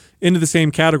college into the same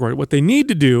category. What they need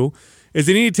to do is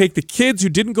they need to take the kids who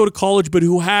didn't go to college but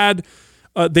who had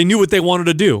they knew what they wanted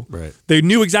to do. Right. They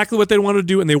knew exactly what they wanted to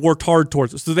do, and they worked hard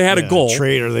towards it. So they had a goal.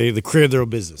 Trade, or they created their own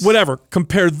business. Whatever.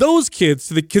 Compare those kids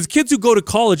to the kids who go to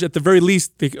college. At the very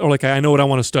least, they are like, I know what I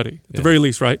want to study. At the very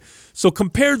least, right? So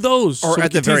compare those. Or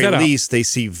at the very least, they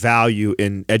see value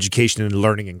in education and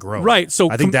learning and growth. Right.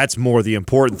 So I think that's more the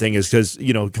important thing, is because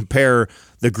compare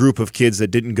the group of kids that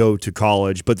didn't go to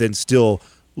college but then still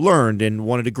learned and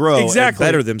wanted to grow and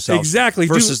better themselves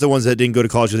versus the ones that didn't go to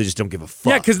college, or they just don't give a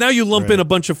fuck. Yeah, because now you lump in a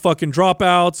bunch of fucking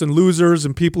dropouts and losers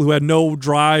and people who had no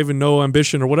drive and no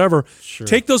ambition or whatever. Sure.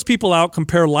 Take those people out,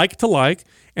 compare like to like,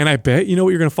 and I bet you know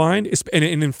what you're going to find.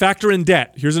 And then factor in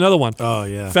debt. Here's another one. Oh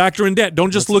yeah, factor in debt.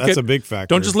 That's a big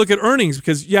factor. Don't just look at earnings,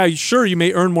 because sure, you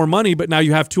may earn more money, but now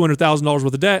you have $200,000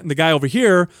 worth of debt, and the guy over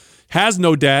here has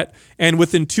no debt, and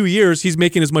within 2 years he's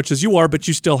making as much as you are, but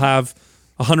you still have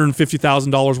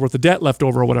 $150,000 worth of debt left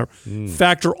over or whatever.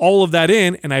 Factor all of that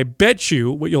in, and I bet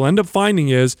you what you'll end up finding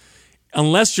is,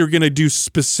 unless you're going to do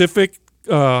specific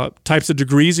types of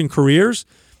degrees and careers,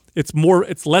 it's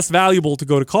less valuable to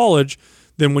go to college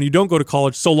than when you don't go to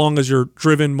college, so long as you're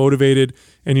driven, motivated,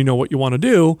 and you know what you want to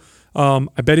do.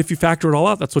 I bet if you factor it all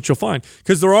out, that's what you'll find.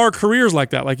 Because there are careers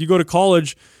like that. Like, you go to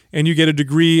college and you get a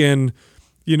degree in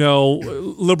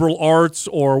liberal arts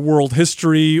or world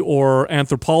history or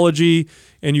anthropology,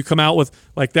 and you come out with,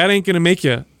 like, that ain't going to make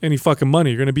you any fucking money.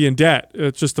 You're going to be in debt.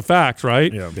 It's just a fact,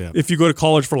 right? Yeah. If you go to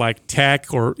college for like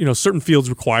tech or, certain fields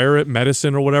require it,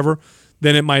 medicine or whatever,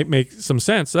 then it might make some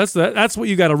sense. So that's what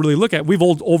you got to really look at. We've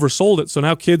oversold it. So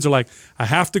now kids are like, I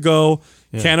have to go,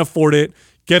 can't afford it,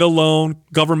 get a loan,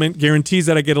 government guarantees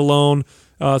that I get a loan.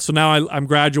 So now I'm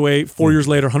graduate 4 years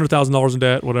later, $100,000 in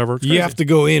debt, whatever. You have to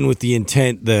go in with the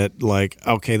intent that, like,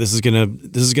 okay, this is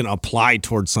gonna apply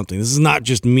towards something. This is not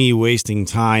just me wasting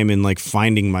time and like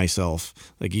finding myself.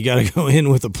 Like, you got to go in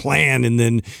with a plan and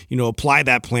then apply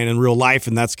that plan in real life,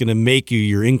 and that's gonna make you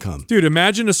your income. Dude,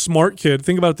 imagine a smart kid.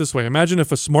 Think about it this way: imagine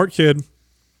if a smart kid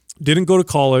didn't go to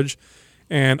college,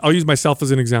 and I'll use myself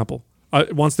as an example.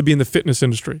 Wants to be in the fitness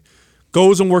industry.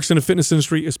 Goes and works in the fitness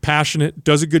industry, is passionate,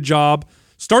 does a good job,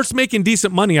 starts making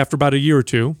decent money after about a year or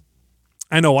two.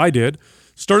 I know I did.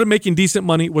 Started making decent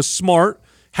money, was smart,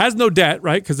 has no debt,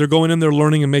 right? Because they're going in there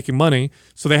learning and making money.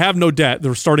 So they have no debt.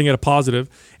 They're starting at a positive.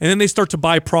 And then they start to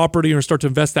buy property or start to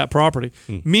invest that property.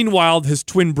 Meanwhile, his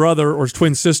twin brother or his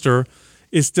twin sister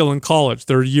is still in college.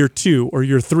 They're year 2 or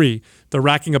year 3. They're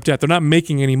racking up debt. They're not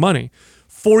making any money.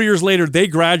 4 years later, they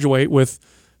graduate with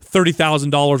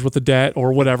 $30,000 worth of debt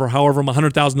or whatever, however,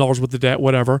 $100,000 worth of debt,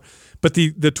 whatever. But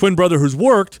the twin brother who's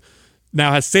worked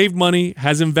now has saved money,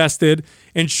 has invested,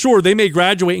 and sure, they may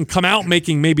graduate and come out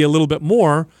making maybe a little bit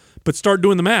more, but start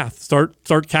doing the math.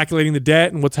 Start calculating the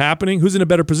debt and what's happening. Who's in a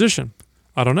better position?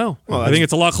 I don't know. Well, I think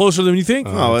it's a lot closer than you think.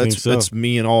 That's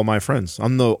me and all my friends.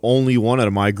 I'm the only one out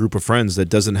of my group of friends that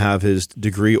doesn't have his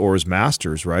degree or his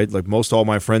master's, right? Like most all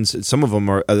my friends, some of them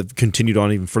have continued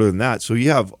on even further than that. So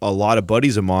you have a lot of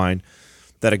buddies of mine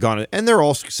that have gone, and they're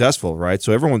all successful, right?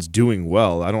 So everyone's doing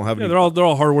well. I don't have any. They're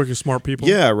all hardworking, smart people.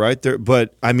 Yeah, right.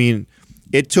 But I mean,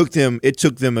 it took them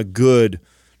a good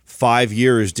 5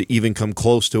 years to even come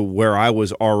close to where I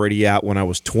was already at when I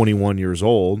was 21 years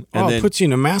old. And then, it puts you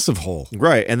in a massive hole.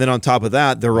 Right. And then on top of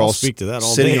that, they're all speak to that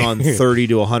all sitting day. on $30,000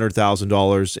 to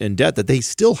 $100,000 in debt that they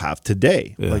still have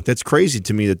today. Yeah. Like that's crazy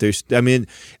to me that there's,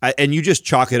 and you just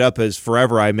chalk it up as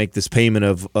forever. I make this payment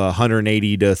of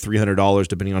 $180 to $300,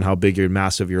 depending on how big or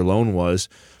massive your loan was.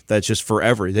 That's just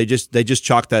forever. They just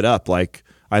chalk that up like,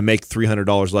 I make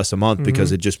 $300 less a month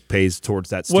because it just pays towards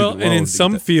that student loan. Well, and in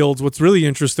some fields, what's really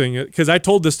interesting, because I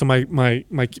told this to my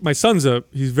son's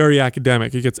he's very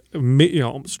academic. He gets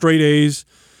straight A's,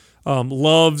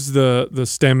 loves the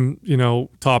STEM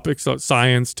topics, so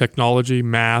science, technology,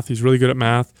 math. He's really good at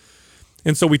math.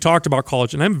 And so we talked about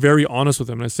college, and I'm very honest with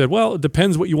him. And I said, well, it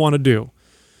depends what you want to do.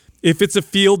 If it's a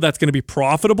field that's going to be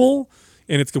profitable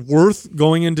and it's worth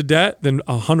going into debt, then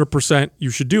 100% you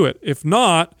should do it. If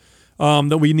not,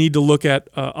 that we need to look at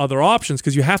other options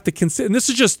because you have to consider. And this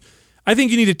is just, I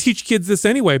think you need to teach kids this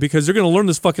anyway because they're going to learn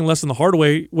this fucking lesson the hard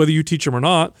way, whether you teach them or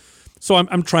not. So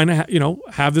I'm trying to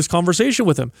have this conversation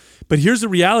with them. But here's the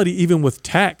reality, even with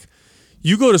tech,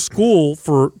 you go to school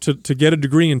to get a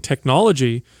degree in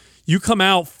technology. You come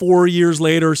out 4 years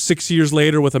later, 6 years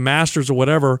later with a master's or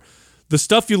whatever. The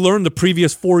stuff you learned the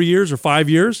previous 4 years or 5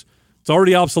 years, it's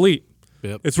already obsolete.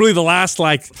 Yep. It's really the last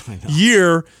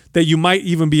year that you might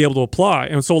even be able to apply.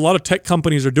 And so a lot of tech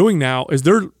companies are doing now is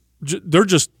they're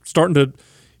just starting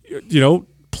to,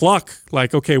 pluck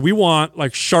okay, we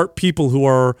want sharp people who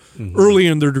are early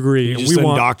in their degree. And we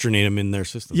indoctrinate them in their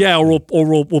system. Yeah, or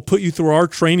we'll put you through our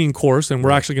training course and we're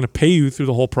actually going to pay you through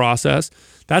the whole process.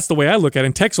 That's the way I look at it.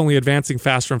 And tech's only advancing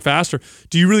faster and faster.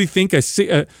 Do you really think a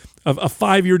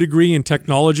 5-year degree in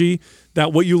technology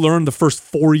that what you learned the first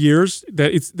 4 years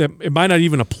that it might not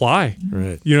even apply?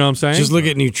 Right. You know what I'm saying? Just look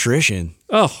at nutrition.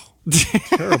 Oh,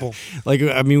 terrible.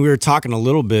 We were talking a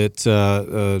little bit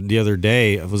the other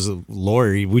day. It was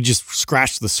Lori. We just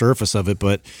scratched the surface of it,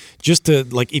 but just to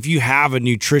if you have a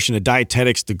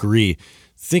dietetics degree,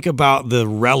 think about the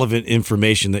relevant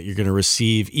information that you're going to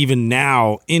receive even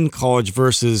now in college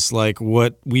versus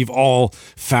what we've all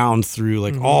found through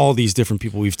all these different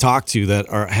people we've talked to that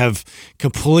have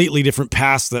completely different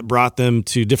paths that brought them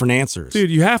to different answers.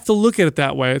 Dude, you have to look at it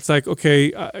that way. It's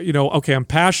okay, I'm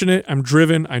passionate, I'm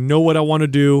driven, I know what I want to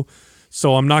do,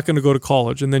 so I'm not going to go to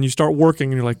college. And then you start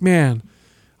working and you're like, man,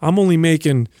 I'm only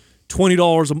making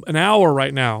 $20 an hour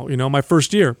right now, my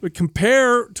first year. But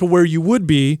compare to where you would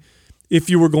be if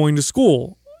you were going to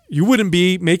school. You wouldn't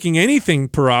be making anything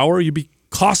per hour. You'd be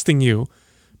costing you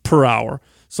per hour.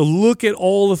 So look at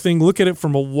all the things. Look at it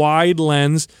from a wide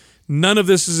lens. None of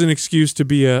this is an excuse to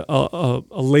be a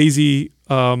lazy,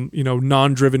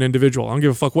 non-driven individual. I don't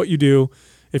give a fuck what you do.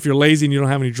 If you're lazy and you don't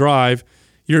have any drive,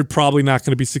 you're probably not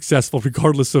going to be successful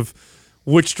regardless of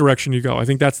which direction you go. I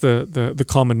think that's the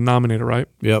common denominator, right?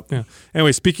 Yep. Yeah.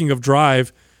 Anyway, speaking of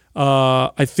drive,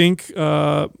 I think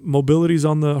mobility's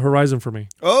on the horizon for me.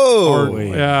 Oh,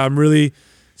 yeah, I'm really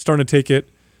starting to take it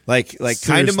like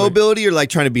kind of mobility, or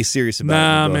trying to be serious about it.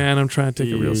 Nah, man, I'm trying to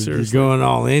take it real seriously. You're going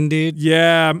all in, dude.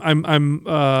 Yeah,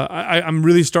 I'm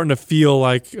really starting to feel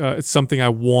like it's something I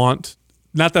want.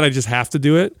 Not that I just have to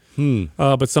do it,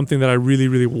 but something that I really,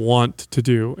 really want to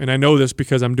do, and I know this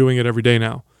because I'm doing it every day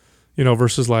now.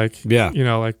 Versus post.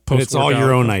 It's all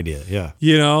your own idea,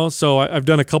 yeah. So I've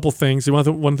done a couple things. You want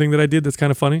one thing that I did that's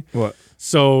kind of funny? What?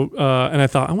 So, and I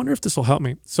thought, I wonder if this will help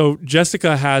me. So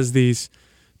Jessica has these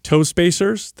toe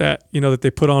spacers that that they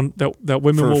put on that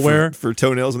women will wear for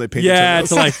toenails, and they paint. Yeah, the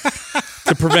toenails.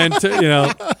 to prevent,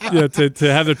 to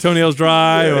have their toenails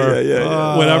dry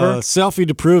or whatever. Selfie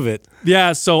to prove it.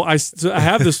 Yeah, so I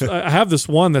have this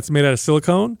one that's made out of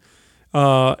silicone,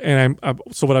 and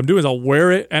so what I'm doing is I'll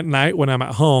wear it at night when I'm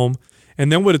at home,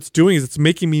 and then what it's doing is it's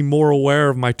making me more aware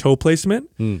of my toe placement.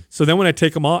 So then when I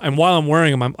take them off, and while I'm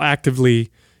wearing them, I'm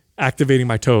actively activating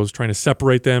my toes, trying to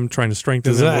separate them, trying to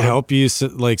strengthen them. Does that help you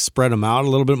like spread them out a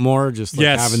little bit more? Just like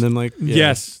having them like in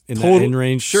that in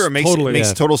range. Sure, it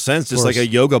makes total sense. Just like a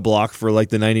yoga block for like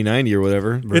the 90-90 or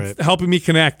whatever. Right. It's helping me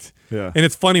connect. Yeah. And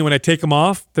it's funny when I take them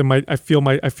off, then I feel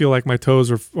like my toes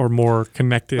are more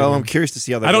connected. Oh, I'm curious to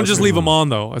see how that. I don't just leave them on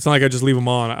though. It's not like I just leave them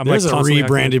on. There's a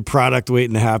rebranded product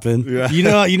waiting to happen. Yeah.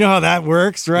 You know how that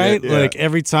works, right? Yeah. Like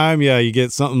every time, you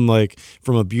get something like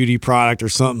from a beauty product or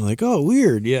something like, oh,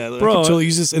 weird, bro. Until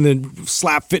use this and then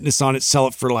slap fitness on it, sell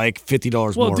it for like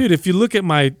 $50 more. Well, dude, if you look at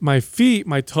my feet,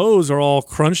 my toes are all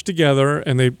crunched together,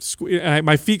 and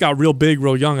my feet got real big,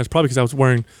 real young. It's probably because I was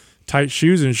wearing tight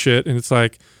shoes and shit, and it's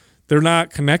like. They're not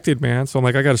connected, man. So I'm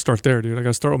like, I got to start there, dude. I got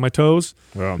to start with my toes,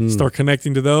 start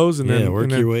connecting to those, and then work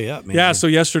your way up, man. Yeah. So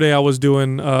yesterday I was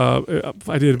doing,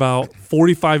 I did about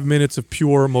 45 minutes of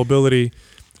pure mobility.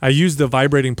 I used the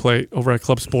vibrating plate over at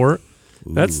Club Sport.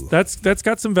 Ooh. That's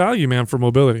got some value, man, for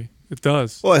mobility. It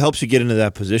does. Well, it helps you get into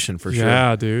that position for sure.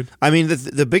 Yeah, dude. I mean,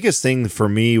 the biggest thing for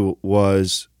me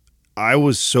was. I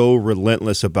was so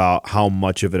relentless about how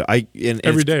much of it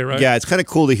every day, right? Yeah, it's kind of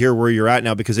cool to hear where you're at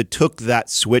now because it took that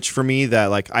switch for me that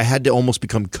like I had to almost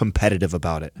become competitive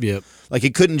about it. Yep. Like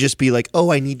it couldn't just be like, oh,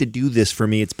 I need to do this for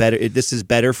me. It's better. This is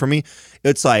better for me.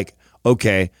 It's like,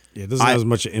 okay. Yeah, it doesn't have as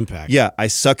much impact. Yeah, I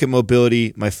suck at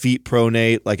mobility. My feet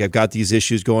pronate. Like I've got these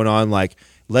issues going on. Like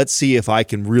let's see if I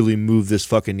can really move this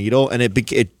fucking needle. And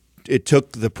it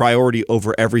took the priority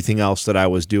over everything else that I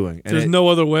was doing. And There's no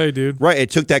other way, dude. Right. It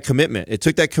took that commitment. It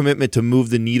took that commitment to move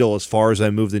the needle as far as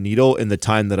I moved the needle in the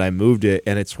time that I moved it.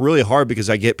 And it's really hard because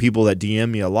I get people that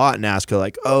DM me a lot and ask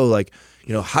like, oh, like,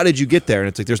 how did you get there? And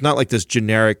it's like, there's not like this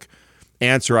generic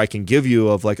answer I can give you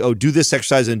of like, oh, do this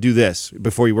exercise and do this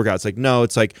before you work out. It's like, no,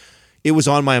 it's like, it was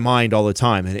on my mind all the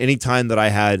time. And any time that I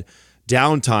had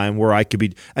downtime where I could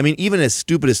be, I mean, even as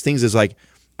stupid as things as like,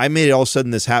 I made it all of a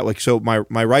sudden this hat, like, so my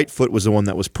right foot was the one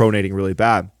that was pronating really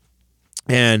bad.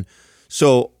 And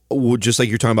so just like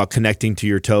you're talking about connecting to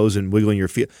your toes and wiggling your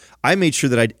feet, I made sure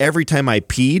that every time I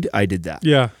peed, I did that.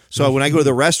 Yeah. So when I go to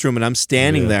the restroom and I'm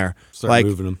standing there, start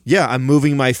moving them. Yeah, I'm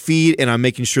moving my feet and I'm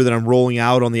making sure that I'm rolling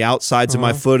out on the outsides of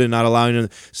my foot and not allowing them.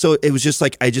 So it was just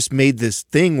like, I just made this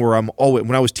thing where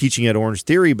when I was teaching at Orange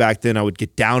Theory back then, I would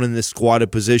get down in this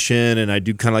squatted position and I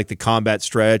do kind of like the combat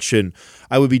stretch and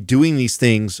I would be doing these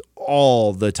things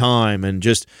all the time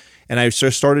and I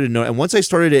started to know, and once I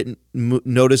started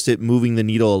noticed it moving the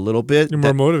needle a little bit, you're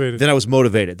more motivated. Then I was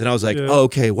motivated. Then I was like, oh,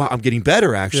 okay, wow, I'm getting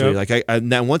better actually. Yep. Like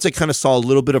then once I kind of saw a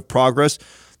little bit of progress,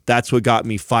 that's what got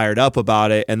me fired up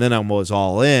about it. And then I was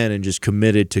all in and just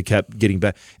committed to kept getting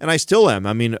better. And I still am.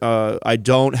 I mean, I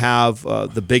don't have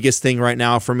the biggest thing right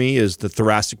now for me is the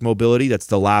thoracic mobility. That's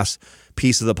the last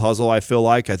piece of the puzzle. I feel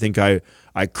like I think I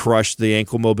crushed the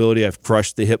ankle mobility. I've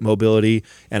crushed the hip mobility.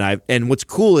 And what's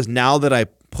cool is now that I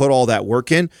put all that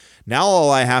work in, now all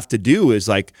I have to do is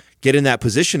like get in that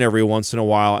position every once in a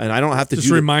while, and I don't have to just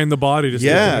remind the body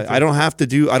to I don't have to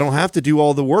do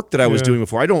all the work that I was doing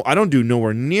before. I don't do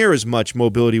nowhere near as much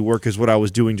mobility work as what I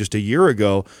was doing just a year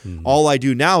ago. Mm-hmm. All I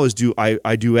do now is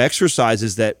I do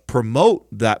exercises that promote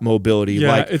that mobility.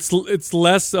 Yeah, like it's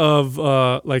less of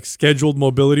like scheduled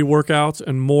mobility workouts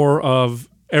and more of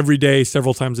every day,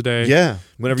 several times a day. Yeah,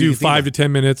 whenever do you 5 to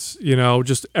 10 minutes.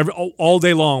 Just all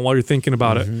day long while you're thinking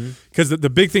about it. Because the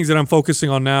big things that I'm focusing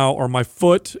on now are my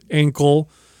foot, ankle.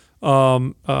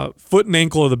 Foot and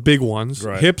ankle are the big ones.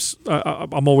 Right. Hips,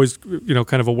 I'm always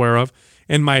kind of aware of,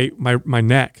 and my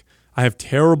neck. I have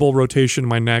terrible rotation in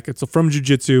my neck. It's from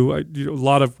jiu-jitsu. I do a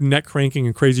lot of neck cranking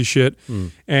and crazy shit.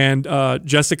 And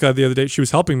Jessica the other day, she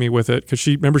was helping me with it because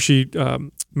she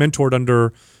mentored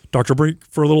under Dr. Brink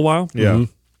for a little while. Yeah.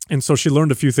 And so she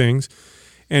learned a few things.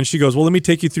 And she goes, well, let me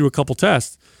take you through a couple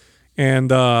tests. And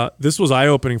this was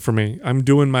eye-opening for me. I'm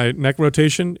doing my neck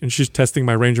rotation, and she's testing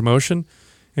my range of motion.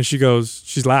 And she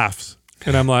laughs.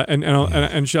 And I'm like, I'm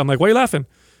like, why are you laughing?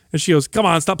 And she goes, come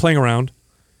on, stop playing around.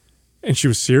 And she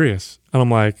was serious. And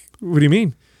I'm like, what do you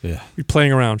mean? Yeah. You're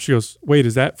playing around. She goes, wait,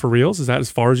 is that for reals? Is that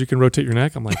as far as you can rotate your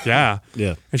neck? I'm like, yeah.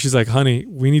 Yeah. And she's like, honey,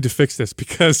 we need to fix this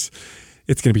because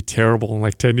it's going to be terrible in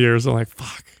like 10 years. I'm like,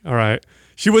 fuck. All right.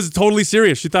 She was totally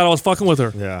serious. She thought I was fucking with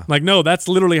her. Yeah. I'm like, no, that's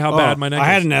literally how bad my neck is.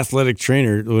 I had an athletic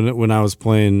trainer when I was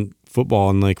playing football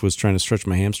and like was trying to stretch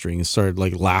my hamstring and started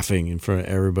like laughing in front of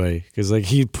everybody because like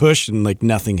he pushed and like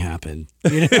nothing happened.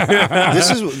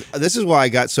 This is why I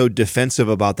got so defensive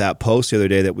about that post the other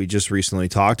day that we just recently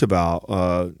talked about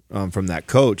from that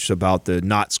coach about the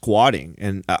not squatting,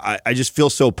 and I just feel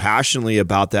so passionately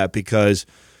about that because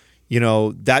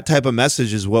that type of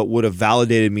message is what would have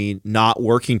validated me not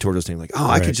working toward those things. Like,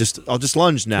 I'll just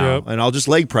lunge now and I'll just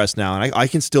leg press now, and I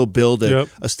can still build a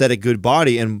aesthetic good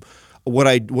body. And what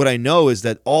I know is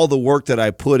that all the work that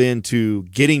I put into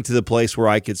getting to the place where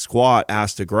I could squat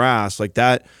ass to grass like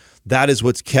that is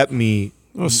what's kept me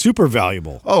super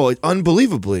valuable. Oh,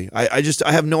 unbelievably. I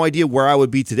have no idea where I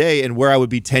would be today and where I would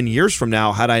be 10 years from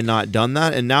now had I not done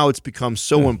that. And now it's become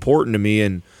so important to me.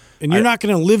 And you're not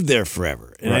going to live there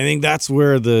forever. And I think that's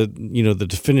where the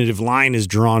definitive line is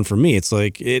drawn for me. It's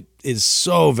like it is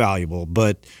so valuable,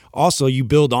 but also you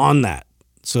build on that.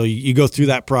 So you go through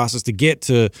that process to get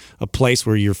to a place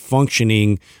where you're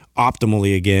functioning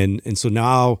optimally again. And so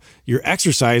now your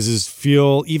exercises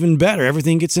feel even better.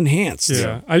 Everything gets enhanced.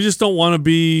 Yeah. I just don't want to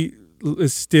be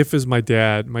as stiff as my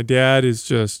dad. My dad is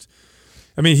just,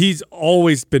 he's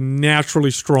always been naturally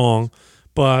strong,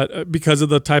 but because of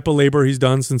the type of labor he's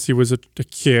done since he was a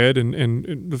kid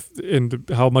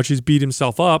and how much he's beat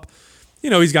himself up,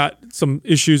 he's got some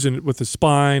issues with his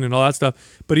spine and all that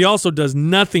stuff, but he also does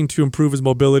nothing to improve his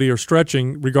mobility or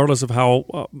stretching, regardless of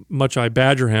how much I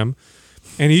badger him.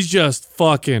 And he's just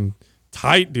fucking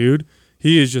tight, dude.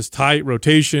 He is just tight,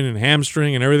 rotation and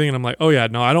hamstring and everything. And I'm like, oh yeah,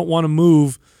 no, I don't want to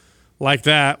move like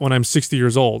that when I'm 60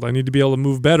 years old. I need to be able to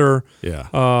move better.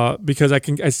 Yeah. Because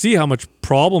I see how much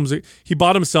problems he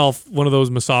bought himself one of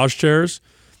those massage chairs,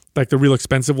 like the real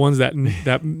expensive ones that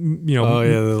oh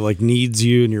yeah, that like needs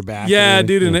you in your back. Yeah,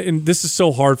 dude, and this is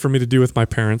so hard for me to do with my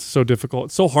parents. So difficult.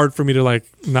 It's so hard for me to like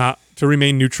not to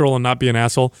remain neutral and not be an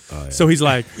asshole. Oh, yeah. So he's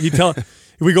like,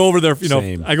 we go over there,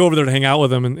 Same. I go over there to hang out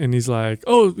with him, and he's like,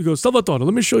 oh, he goes, Salvatore,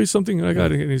 let me show you something I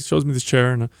got. And he shows me this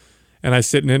chair, and I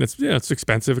sit in it. It's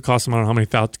expensive. It costs him I don't know how many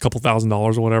couple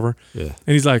 $1,000s or whatever. Yeah.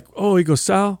 And he's like, oh, he goes,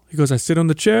 Sal, I sit on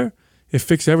the chair. It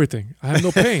fixed everything. I have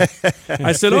no pain.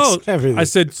 I said, everything. I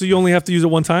said, so you only have to use it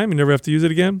one time? You never have to use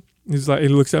it again? He's like, he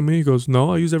looks at me. He goes,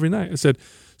 no, I use it every night. I said,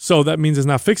 so that means it's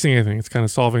not fixing anything. It's kind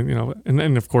of solving,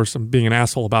 and of course I'm being an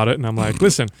asshole about it. And I'm like,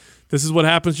 listen, this is what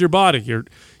happens to your body. You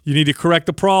need to correct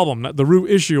the problem, not the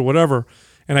root issue or whatever.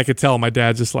 And I could tell my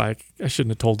dad's just like, I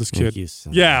shouldn't have told this kid.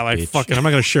 Yeah, like fuck it, I'm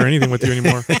not gonna share anything with you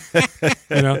anymore.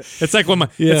 It's like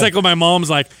when my mom's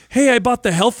like, hey, I bought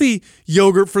the healthy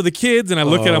yogurt for the kids, and I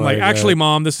look at it, I'm like, actually,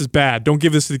 Mom, this is bad. Don't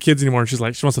give this to the kids anymore. And she's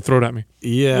like, she wants to throw it at me.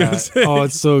 Yeah.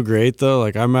 It's so great though.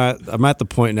 Like I'm at the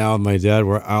point now with my dad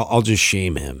where I'll just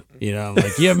shame him. I'm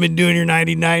like, you haven't been doing your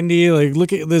 90-90. Like,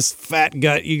 look at this fat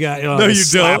gut you got. No, you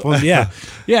don't. Him.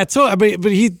 Yeah. Totally.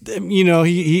 But he,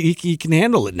 he can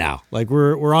handle it now. Like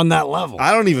we're on that level.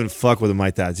 I don't even fuck with him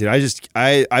like that, dude.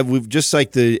 We've just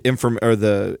like the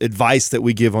the advice that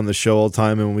we give on the show all the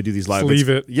time, and when we do these live, leave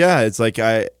it. Yeah, it's like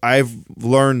I've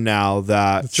learned now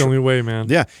that it's the only way, man.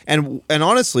 Yeah, and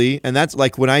honestly, and that's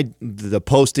like when the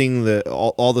posting,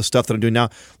 all the stuff that I'm doing now.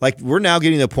 Like we're now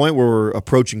getting to the point where we're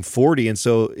approaching 40, and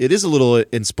so it is a little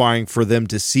inspiring for them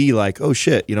to see like, oh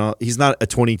shit, he's not a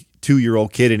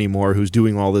 22-year-old kid anymore who's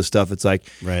doing all this stuff. It's like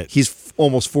he's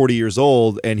almost 40 years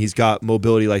old and he's got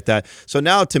mobility like that. So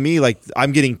now to me, like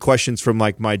I'm getting questions from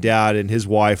like my dad and his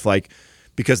wife, like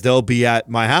because they'll be at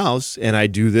my house and I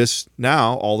do this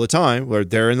now all the time where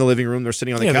they're in the living room, they're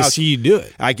sitting on the couch. They see you do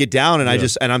it. I get down and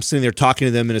I'm sitting there talking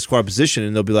to them in a squat position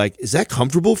and they'll be like, is that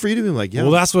comfortable for you to be like, yeah.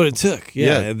 Well, that's what it took.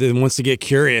 Yeah. Then once they get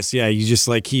curious, you just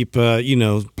like keep,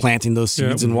 planting those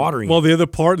seeds and watering. Well, the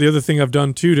other thing I've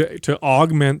done too to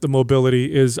augment the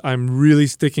mobility is I'm really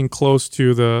sticking close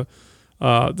to the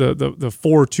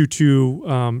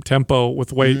 4-2-2 tempo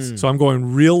with weights. So I'm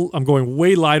going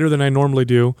way lighter than I normally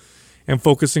do. And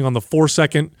focusing on the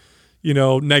 4-second,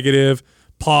 negative,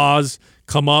 pause,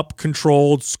 come up,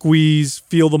 controlled, squeeze,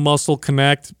 feel the muscle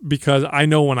connect. Because I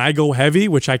know when I go heavy,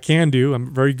 which I can do,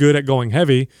 I'm very good at going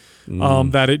heavy,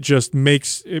 that it just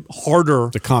makes it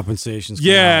harder. The compensations.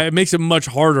 It makes it much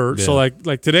harder. Yeah. So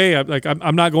like today,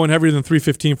 I'm not going heavier than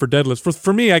 315 for deadlifts.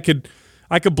 For me, I could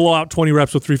blow out 20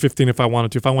 reps with 315 if I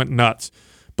wanted to, if I went nuts.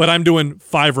 But I'm doing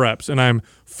 5 reps and I'm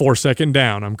 4-second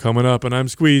down. I'm coming up and I'm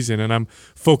squeezing and I'm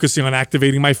focusing on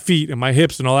activating my feet and my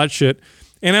hips and all that shit.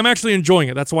 And I'm actually enjoying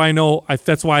it. That's why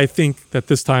that's why I think that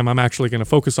this time I'm actually going to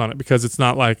focus on it, because it's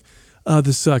not like, oh,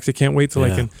 this sucks. I can't wait till I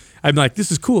can. I'm like,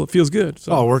 this is cool. It feels good.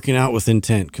 So, working out with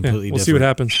intent, completely different. We'll see what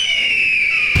happens.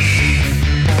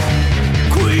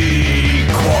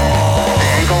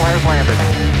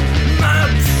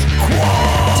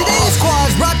 Today's Quad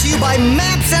is brought to you you by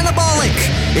MAPS Anabolic.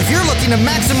 If you're looking to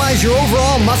maximize your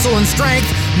overall muscle and strength,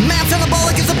 MAPS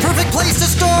Anabolic is the perfect place to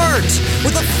start.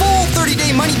 With a full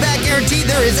 30-day money-back guarantee,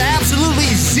 there is absolutely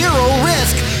zero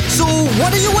risk. So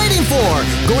what are you waiting for?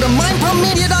 Go to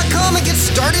mindpumpmedia.com and get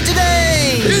started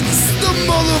today. It's the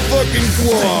motherfucking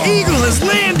Quah. Eagle has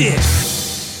landed.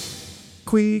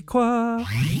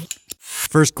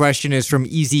 First question is from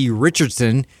Easy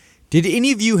Richardson. Did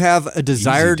any of you have a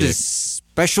desire to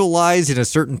specialize in a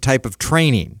certain type of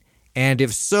training? And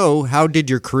if so, how did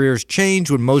your careers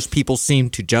change when most people seem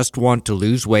to just want to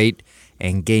lose weight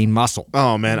and gain muscle?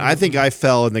 Oh man, I think I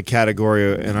fell in the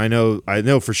category, and I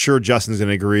know for sure Justin's going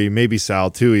to agree, maybe Sal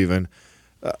too even.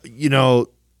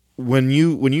 When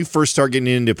you first start getting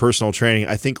into personal training,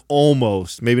 I think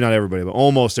almost, maybe not everybody, but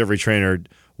almost every trainer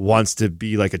wants to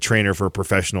be like a trainer for a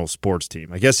professional sports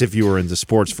team. I guess if you were into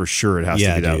sports, for sure it has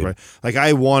to be that, right? Like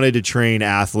I wanted to train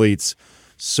athletes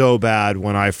so bad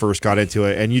when I first got into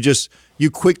it, and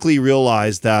you quickly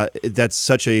realize that that's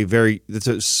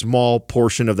a small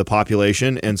portion of the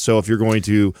population, and so if you're going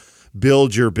to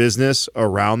build your business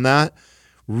around that,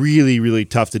 really, really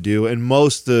tough to do. And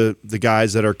most the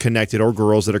guys that are connected, or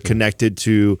girls that are connected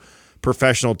to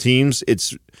professional teams,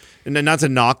 it's, and not to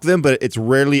knock them, but it's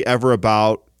rarely ever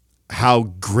about how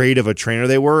great of a trainer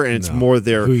they were, and it's more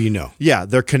their who you know. Yeah,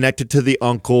 they're connected to the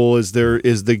uncle, is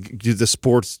the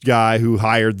sports guy who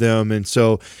hired them, and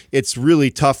so it's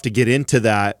really tough to get into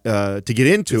that.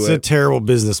 It's a terrible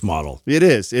business model. It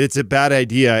is. It's a bad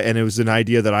idea, and it was an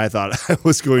idea that I thought I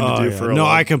was going to do for a while.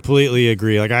 I completely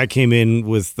agree. Like I came in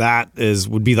with that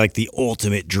would be like the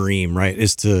ultimate dream, right?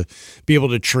 Is to be able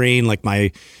to train like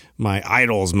my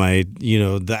idols,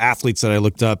 the athletes that I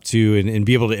looked up to, and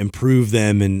be able to improve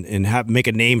them and make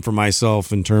a name for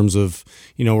myself in terms of,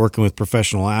 working with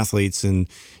professional athletes. And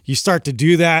you start to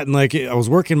do that. And like, I was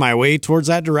working my way towards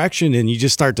that direction, and you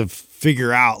just start to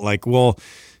figure out like, well,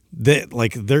 that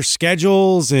like their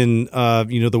schedules and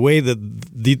the way that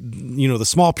the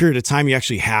small period of time you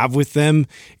actually have with them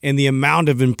and the amount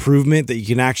of improvement that you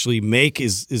can actually make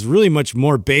is really much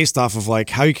more based off of like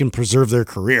how you can preserve their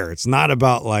career. It's not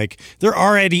about like they're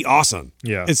already awesome,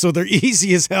 and so they're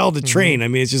easy as hell to train. I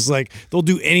mean, it's just like they'll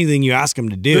do anything you ask them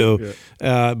to do,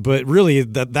 but really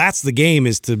that's the game,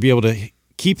 is to be able to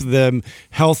keep them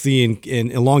healthy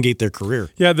and elongate their career.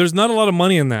 Yeah, there's not a lot of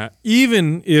money in that,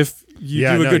 even if you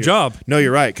do a good job. No,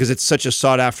 you're right, because it's such a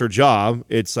sought-after job.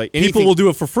 It's like people will do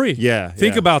it for free. Yeah,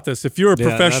 think about this. If you're a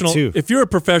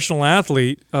professional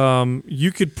athlete,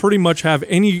 you could pretty much have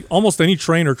almost any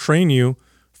trainer train you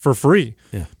for free.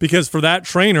 Yeah. Because for that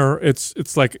trainer,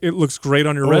 it's like it looks great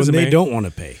on your resume. And they don't want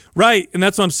to pay. Right, and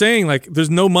that's what I'm saying. Like, there's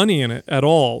no money in it at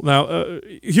all. Now,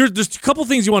 here's just a couple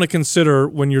things you want to consider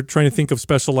when you're trying to think of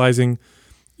specializing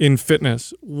in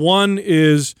fitness. One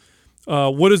is,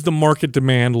 what does the market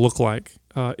demand look like?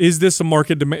 Is this a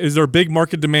market demand? Is there a big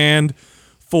market demand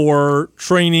for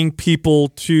training people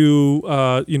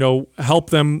to,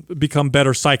 help them become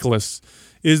better cyclists?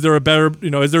 Is there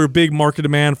a big market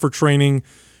demand for training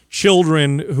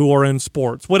children who are in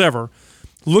sports? Whatever.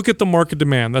 Look at the market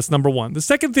demand. That's number one. The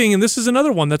second thing, and this is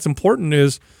another one that's important,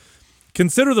 is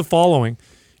consider the following.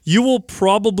 You will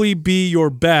probably be your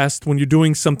best when you're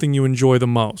doing something you enjoy the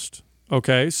most.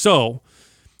 Okay? So,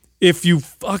 if you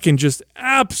fucking just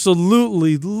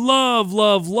absolutely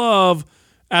love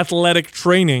athletic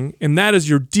training, and that is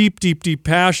your deep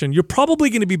passion, you're probably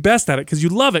going to be best at it because you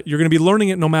love it. You're going to be learning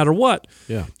it no matter what.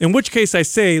 Yeah. In which case I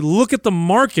say, look at the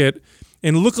market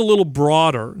and look a little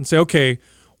broader and say, okay,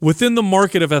 within the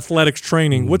market of athletics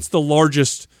training, what's the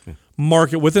largest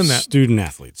market within that? Student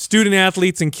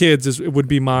athletes and kids would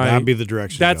be that'd be the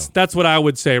direction. That's what I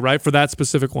would say, right, for that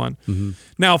specific one.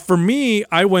 Now, for me,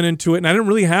 I went into it and I didn't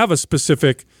really have a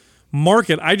specific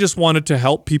market. I just wanted to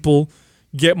help people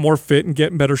get more fit and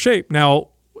get in better shape. Now,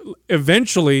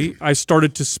 eventually, I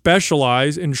started to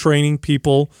specialize in training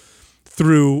people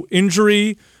through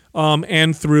injury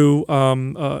and through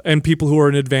and people who are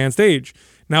in advanced age.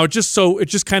 Now, it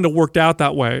just kind of worked out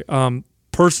that way.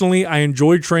 Personally, I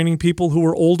enjoyed training people who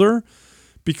were older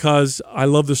because I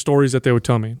love the stories that they would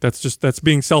tell me. That's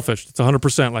being selfish. It's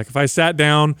 100%. Like if I sat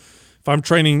down, if I'm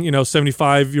training,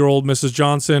 75-year-old Mrs.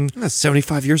 Johnson. That's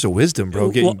 75 years of wisdom,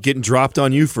 bro, getting dropped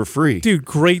on you for free. Dude,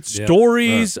 great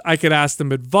stories. I could ask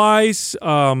them advice.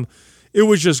 It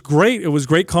was just great. It was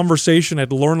great conversation.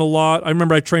 I'd learn a lot. I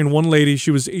remember I trained one lady. She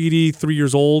was 83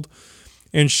 years old,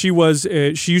 and she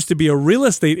used to be a real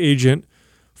estate agent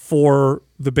for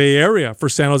the Bay Area, for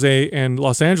San Jose and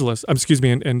Los Angeles.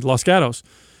 And Los Gatos.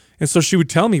 And so she would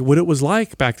tell me what it was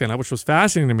like back then, which was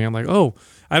fascinating to me. I'm like, oh,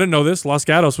 I didn't know this. Los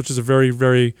Gatos, which is a very,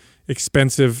 very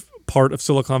expensive part of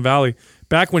Silicon Valley,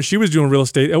 back when she was doing real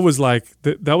estate, it was like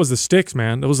that was the sticks,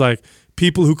 man. It was like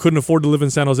people who couldn't afford to live in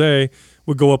San Jose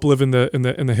would go up live in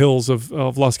the hills of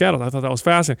Los Gatos. I thought that was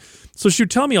fascinating. So she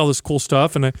would tell me all this cool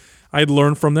stuff, and I'd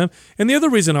learn from them. And the other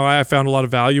reason why I found a lot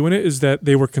of value in it is that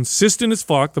they were consistent as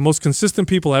fuck. The most consistent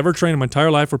people I ever trained in my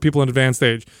entire life were people in advanced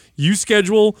age. You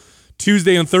schedule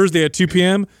Tuesday and Thursday at 2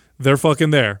 p.m., they're fucking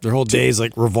there. Their whole days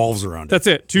like revolves around it. That's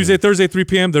it. Tuesday, Thursday, 3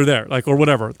 p.m., they're there, like, or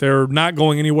whatever. They're not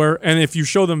going anywhere. And if you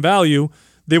show them value,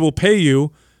 they will pay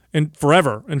you and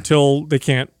forever until they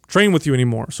can't train with you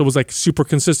anymore. So it was like super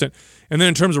consistent. And then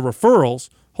in terms of referrals,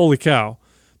 holy cow.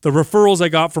 The referrals I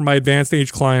got from my advanced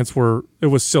age clients it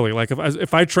was silly. Like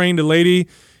if I trained a lady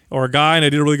or a guy and I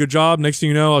did a really good job, next thing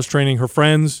you know, I was training her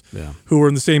friends who were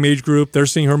in the same age group. They're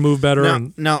seeing her move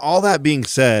better. Now, all that being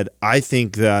said, I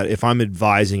think that if I'm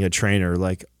advising a trainer,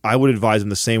 like I would advise them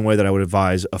the same way that I would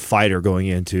advise a fighter going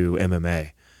into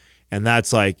MMA. And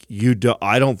that's like,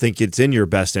 I don't think it's in your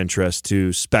best interest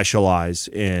to specialize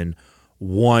in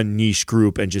one niche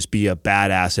group and just be a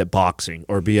badass at boxing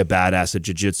or be a badass at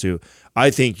jiu-jitsu.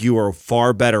 I think you are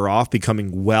far better off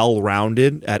becoming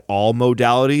well-rounded at all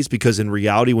modalities, because in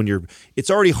reality,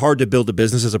 it's already hard to build a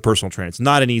business as a personal trainer. It's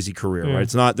not an easy career, right?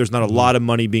 There's not a lot of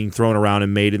money being thrown around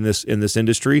and made in this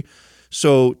industry.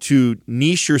 So to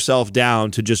niche yourself down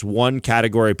to just one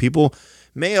category of people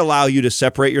may allow you to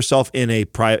separate yourself in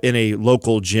a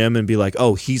local gym and be like,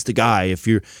 oh, he's the guy.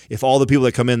 If all the people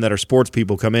that come in that are sports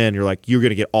people come in, you're going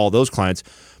to get all those clients.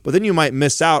 But then you might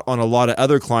miss out on a lot of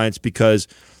other clients because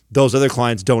those other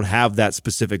clients don't have that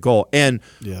specific goal. And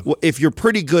if you're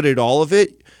pretty good at all of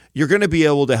it, you're going to be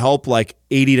able to help like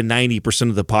 80 to 90%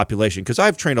 of the population. Because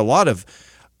I've trained a lot of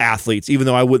athletes, even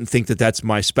though I wouldn't think that that's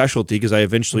my specialty, because I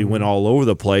eventually went all over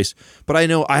the place. But I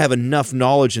know I have enough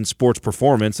knowledge in sports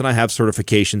performance, and I have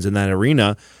certifications in that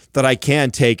arena, that I can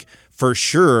take for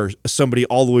sure somebody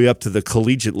all the way up to the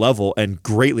collegiate level and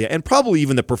greatly, and probably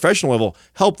even the professional level,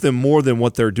 help them more than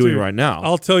what they're doing right now.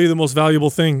 I'll tell you the most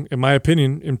valuable thing, in my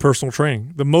opinion, in personal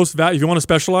training. The most if you want to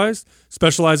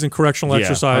specialize in correctional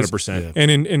exercise 100%.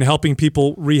 and in helping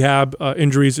people rehab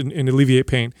injuries and alleviate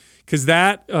pain. Because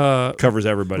that covers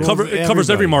everybody. It covers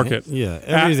every market. Yeah,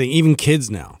 everything, even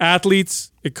kids now.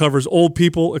 Athletes, it covers old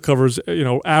people, it covers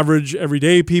average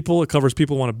everyday people, it covers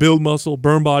people who want to build muscle,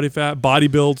 burn body fat,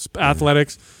 bodybuild,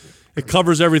 athletics. It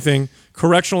covers everything.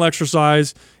 Correctional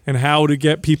exercise and how to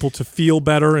get people to feel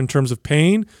better in terms of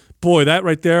pain. Boy, that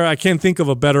right there, I can't think of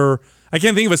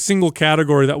a single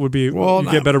category that would be you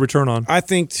get better return on. I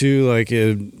think too, like,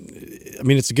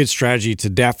 it's a good strategy to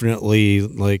definitely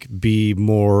like be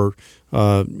more,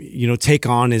 take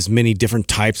on as many different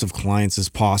types of clients as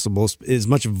possible, as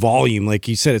much volume. Like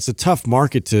you said, it's a tough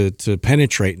market to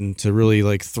penetrate and to really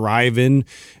like thrive in,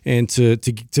 and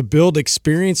to build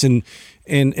experience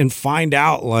and find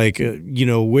out like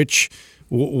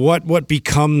what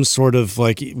becomes sort of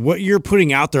like what you're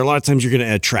putting out there. A lot of times you're going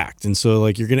to attract. And so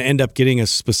like you're going to end up getting a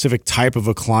specific type of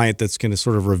a client that's going to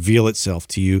sort of reveal itself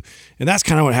to you. And that's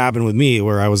kind of what happened with me,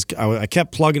 where I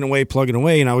kept plugging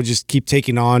away, and I would just keep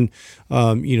taking on,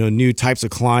 new types of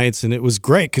clients. And it was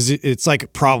great because it's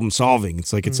like problem solving.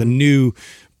 It's like, it's a new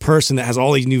person that has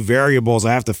all these new variables.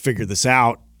 I have to figure this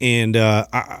out. And,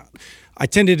 I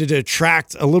tended to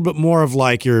attract a little bit more of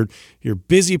like your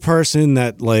busy person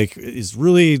that like is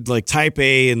really like type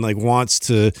A and like wants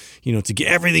to to get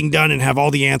everything done and have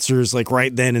all the answers like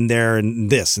right then and there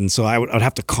and this. And so I'd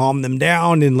have to calm them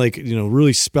down and like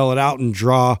really spell it out and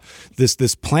draw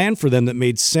this plan for them that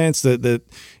made sense, that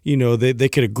they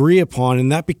could agree upon.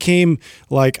 And that became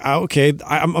like, okay,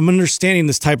 I'm understanding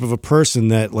this type of a person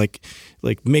that like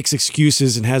makes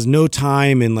excuses and has no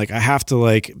time, and like I have to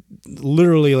like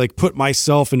literally like put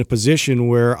myself in a position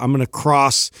where I'm going to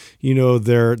cross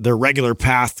their regular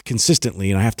path consistently,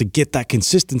 and I have to get that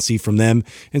consistency from them.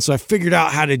 And so I figured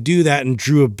out how to do that and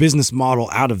drew a business model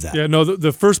out of that. Yeah, no,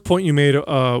 the first point you made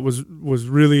was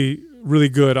really, really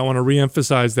good. I want to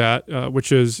reemphasize that,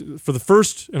 which is for the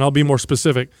first, and I'll be more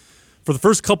specific, for the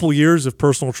first couple years of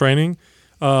personal training,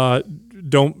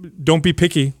 don't be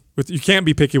picky. You can't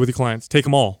be picky with your clients. Take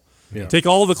them all. Yeah. Take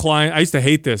all of the clients. I used to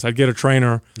hate this. I'd get a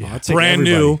trainer, brand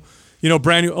new.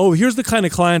 Oh, here's the kind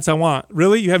of clients I want.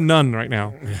 Really? You have none right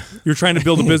now. Yeah. You're trying to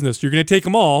build a business. You're going to take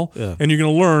them all, and you're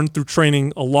going to learn through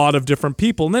training a lot of different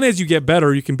people. And then as you get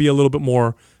better, you can be a little bit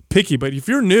more picky. But if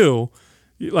you're new,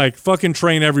 like fucking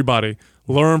train everybody.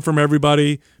 Learn from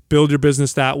everybody. Build your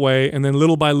business that way. And then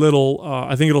little by little,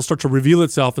 I think it'll start to reveal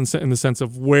itself in the sense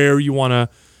of where you want to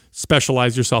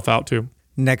specialize yourself out to.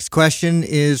 Next question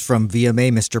is from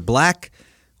VMA Mr. Black.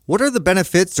 What are the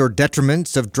benefits or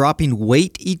detriments of dropping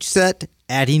weight each set,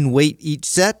 adding weight each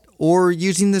set, or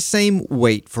using the same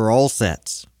weight for all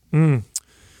sets?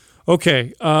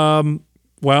 Okay.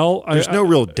 Well, there's no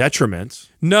real detriment.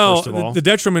 No, first of all. the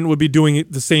detriment would be doing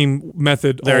it the same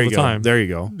method all the time. There you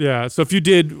go. Yeah. So if you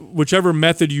did whichever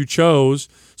method you chose,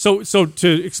 so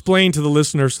to explain to the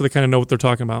listeners so they kind of know what they're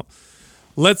talking about.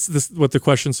 What the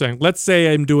question's saying. Let's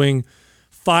say I'm doing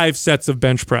 5 sets of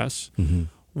bench press. Mm-hmm.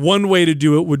 One way to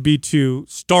do it would be to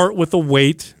start with a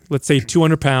weight, let's say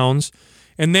 200 pounds.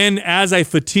 And then as I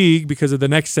fatigue, because of the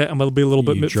next set, I'm going to be a little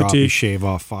bit fatigued. You shave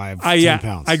off 10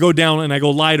 pounds. I go down and I go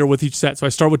lighter with each set. So I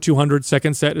start with 200,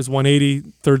 second set is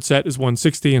 180, third set is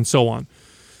 160, and so on.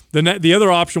 The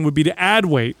other option would be to add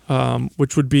weight,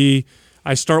 which would be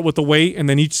I start with the weight, and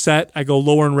then each set I go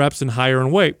lower in reps and higher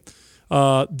in weight.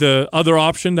 The other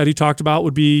option that he talked about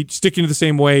would be sticking to the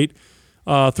same weight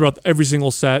throughout every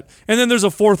single set. And then there's a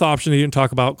fourth option that he didn't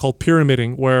talk about called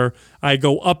pyramiding, where I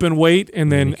go up in weight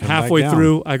and then halfway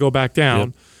through I go back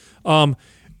down. Yep.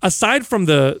 Aside from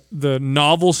the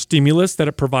novel stimulus that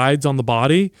it provides on the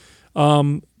body,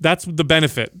 that's the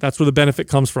benefit. That's where the benefit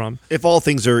comes from. If all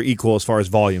things are equal as far as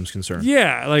volume is concerned.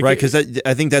 Yeah. Right, because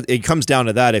I think that it comes down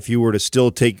to that. If you were to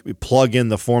still plug in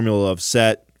the formula of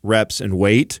set, reps, and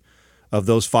weight of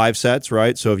those 5 sets,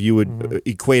 right? So if you would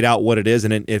equate out what it is,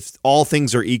 and if all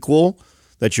things are equal,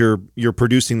 that you're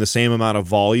producing the same amount of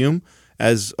volume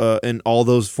as in all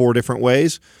those 4 different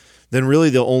ways, then really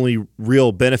the only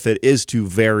real benefit is to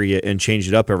vary it and change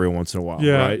it up every once in a while,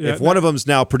 right? Yeah. If one of them's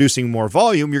now producing more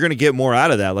volume, you're going to get more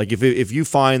out of that. Like if you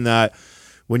find that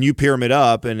when you pyramid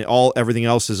up and everything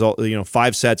else is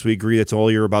 5 sets, we agree that's all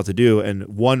you're about to do, and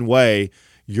one way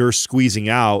you're squeezing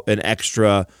out an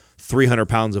extra 300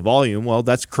 pounds of volume, well,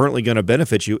 that's currently going to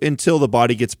benefit you until the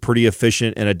body gets pretty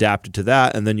efficient and adapted to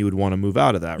that, and then you would want to move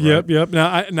out of that, right? Yep.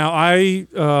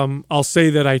 I'll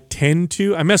say that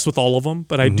I mess with all of them,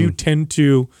 but I do tend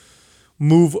to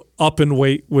move up in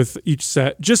weight with each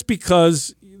set just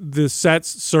because the sets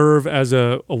serve as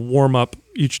a warm-up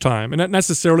each time. And not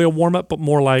necessarily a warm-up, but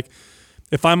more like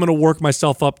if I'm going to work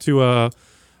myself up to a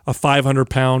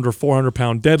 500-pound or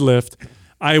 400-pound deadlift,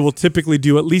 I will typically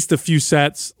do at least a few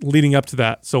sets leading up to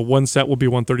that. So one set will be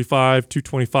 135,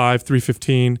 225,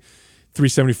 315,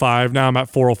 375. Now I'm at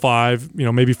 405,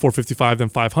 maybe 455, then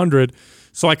 500.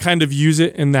 So I kind of use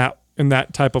it in that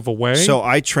type of a way. So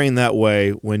I train that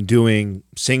way when doing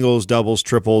singles, doubles,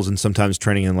 triples, and sometimes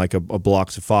training in like a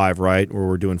blocks of 5, right? Where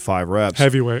we're doing 5 reps.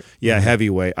 Heavyweight. Yeah,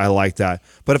 heavyweight. I like that.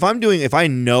 But if I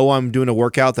know I'm doing a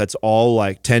workout that's all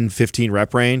like 10, 15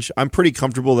 rep range, I'm pretty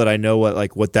comfortable that I know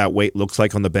what that weight looks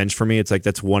like on the bench for me. It's like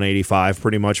that's 185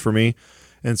 pretty much for me.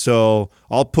 And so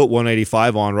I'll put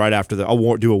 185 on right after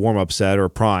I'll do a warm-up set or a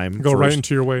prime. Go right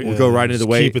into your weight. We'll go right into the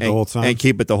weight. Keep it the whole time. And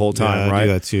keep it the whole time, right? I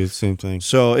do that too, same thing.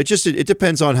 So it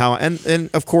depends on how, and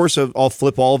of course I'll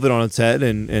flip all of it on its head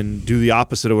and do the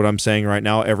opposite of what I'm saying right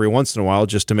now every once in a while,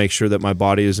 just to make sure that my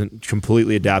body isn't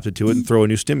completely adapted to it and throw a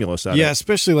new stimulus at it. Yeah,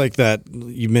 especially like that,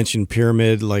 you mentioned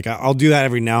pyramid, like I'll do that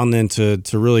every now and then to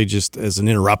really just as an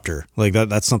interrupter. Like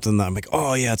that's something that I'm like,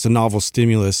 oh yeah, it's a novel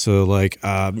stimulus. So like,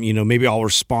 maybe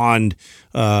I'll respond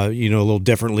a little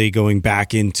differently going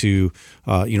back into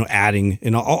adding,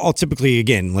 and I'll typically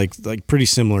again like pretty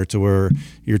similar to where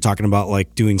you're talking about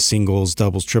like doing singles,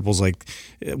 doubles, triples, like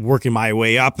working my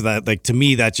way up. That like to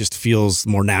me that just feels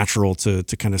more natural to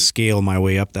kind of scale my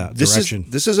way up that direction.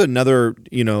 This is another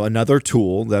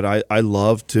tool that I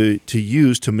love to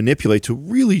use to manipulate, to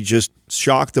really just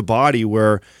shock the body.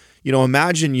 Where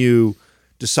imagine you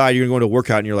decide you're going to go to a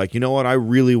workout and you're like, you know what,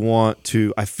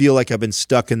 I feel like I've been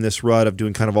stuck in this rut of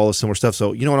doing kind of all this similar stuff.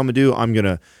 So you know what I'm going to do? I'm going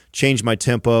to change my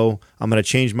tempo. I'm going to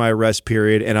change my rest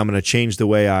period, and I'm going to change the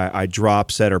way I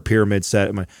drop set or pyramid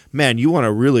set. Man, you want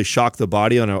to really shock the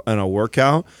body on a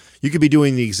workout. You could be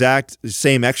doing the exact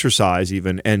same exercise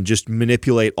even and just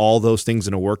manipulate all those things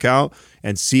in a workout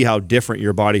and see how different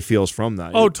your body feels from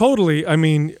that. Oh, totally. I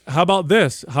mean, how about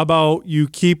this? How about you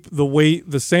keep the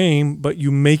weight the same, but you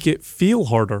make it feel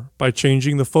harder by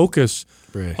changing the focus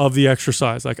of the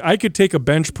exercise? Like I could take a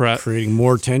bench press. Creating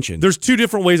more tension. There's 2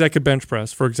 different ways I could bench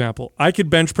press, for example. I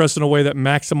could bench press in a way that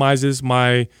maximizes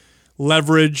my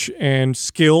leverage and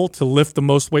skill to lift the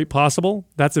most weight possible.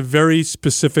 That's a very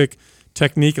specific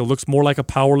technique. It looks more like a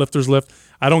power lifter's lift.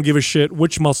 I don't give a shit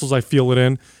which muscles I feel it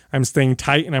in. I'm staying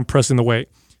tight and I'm pressing the weight.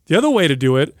 The other way to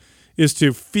do it is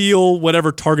to feel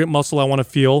whatever target muscle I want to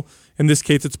feel. In this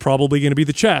case, it's probably going to be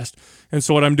the chest. And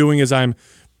so what I'm doing is I'm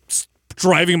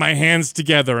driving my hands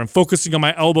together and focusing on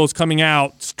my elbows coming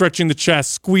out, stretching the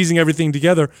chest, squeezing everything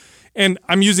together. And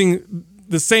I'm using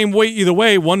the same weight either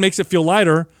way. One makes it feel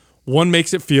lighter. One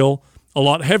makes it feel a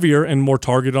lot heavier and more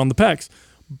targeted on the pecs.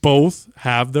 Both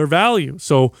have their value.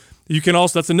 So You can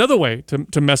also, that's another way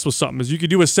to mess with something, is you could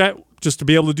do a set just to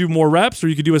be able to do more reps, or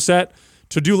you could do a set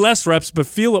to do less reps but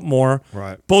feel it more.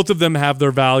 Right. Both of them have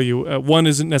their value. One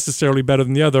isn't necessarily better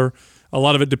than the other. A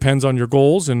lot of it depends on your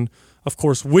goals and, of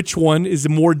course, which one is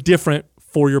more different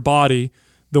for your body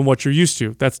than what you're used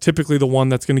to. That's typically the one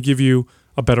that's going to give you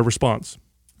a better response.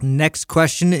 Next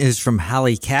question is from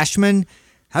Hallie Cashman.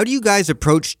 How do you guys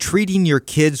approach treating your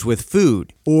kids with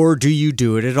food, or do you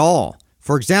do it at all?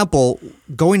 For example,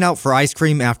 going out for ice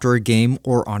cream after a game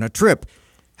or on a trip.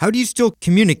 How do you still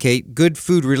communicate good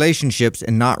food relationships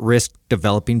and not risk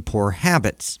developing poor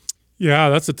habits? Yeah,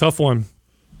 that's a tough one.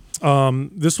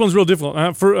 This one's real difficult.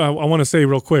 I want to say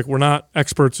real quick, we're not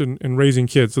experts in raising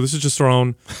kids, so this is just our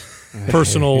own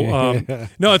personal.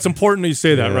 No, it's important that you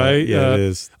say that, right? Yeah, it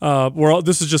is.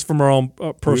 This is just from our own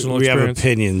personal we experience. have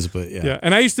opinions, but yeah.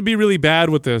 And I used to be really bad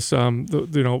with this.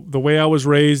 The way I was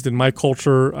raised in my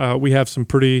culture, we have some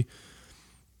pretty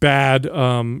bad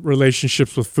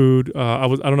relationships with food. I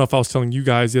don't know if I was telling you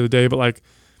guys the other day, but like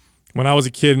when I was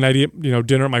a kid and I'd eat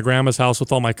dinner at my grandma's house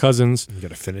with all my cousins. You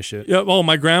got to finish it. Yeah. Well,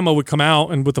 my grandma would come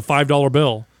out and with a $5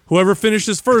 bill. Whoever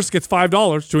finishes first gets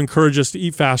 $5 to encourage us to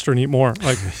eat faster and eat more.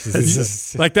 Like,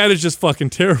 like that is just fucking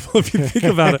terrible if you think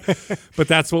about it. But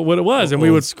that's what it was, and we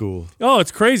would school. Oh,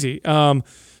 it's crazy.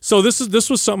 So this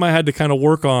was something I had to kind of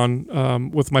work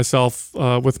on with myself,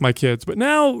 with my kids. But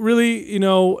now, really,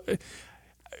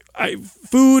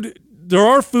 food. There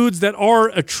are foods that are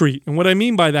a treat, and what I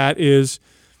mean by that is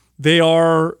they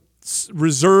are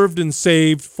reserved and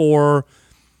saved for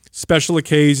special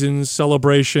occasions,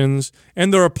 celebrations,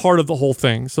 and they're a part of the whole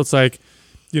thing. So it's like,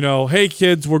 hey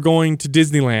kids, we're going to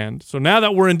Disneyland. So now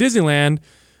that we're in Disneyland,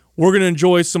 we're going to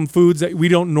enjoy some foods that we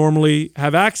don't normally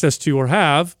have access to or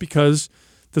have because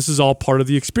this is all part of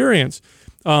the experience.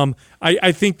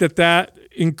 I think that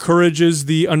encourages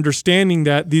the understanding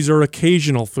that these are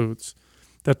occasional foods,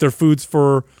 that they're foods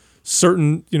for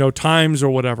certain, times or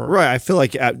whatever. Right. I feel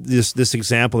like this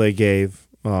example they gave,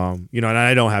 and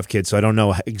I don't have kids, so I don't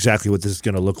know exactly what this is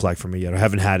going to look like for me yet. I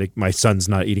haven't had it. My son's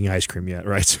not eating ice cream yet,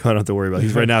 right? So I don't have to worry about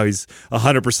it. Right now he's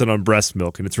 100% on breast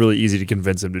milk, and it's really easy to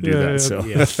convince him to do that. So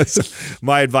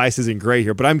my advice isn't great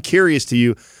here, but I'm curious to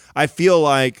you. I feel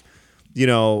like,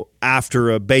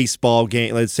 after a baseball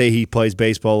game, let's say he plays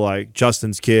baseball like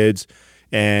Justin's kids,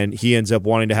 and he ends up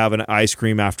wanting to have an ice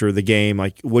cream after the game.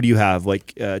 Like, what do you have?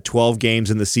 Like 12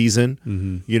 games in the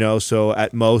season, So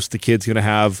at most the kid's going to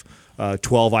have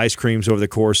 12 ice creams over the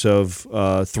course of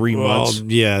 3 months.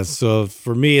 Yeah. So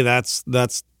for me, that's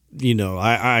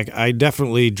I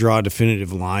definitely draw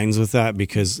definitive lines with that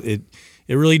because it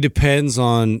really depends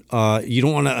on you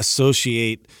don't want to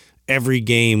associate every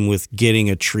game with getting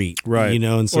a treat, right?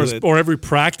 And so or every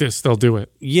practice they'll do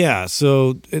it. Yeah.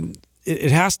 So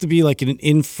it has to be like an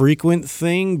infrequent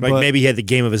thing. Like maybe he had the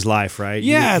game of his life, right?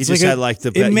 Yeah, he just had like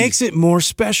the. It makes it more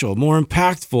special, more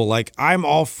impactful. Like I'm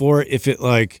all for it if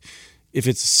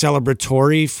it's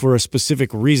celebratory for a specific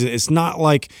reason. It's not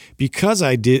like because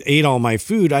I ate all my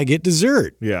food, I get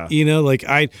dessert. Yeah.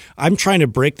 I'm trying to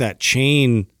break that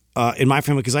chain in my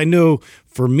family because I know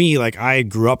for me, like I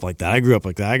grew up like that.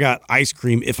 I got ice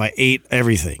cream if I ate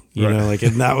everything,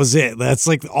 and that was it. That's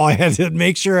like all I had to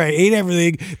make sure I ate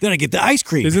everything. Then I get the ice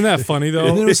cream. Isn't that funny though?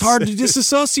 And then it was hard to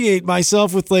disassociate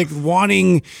myself with like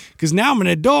wanting, because now I'm an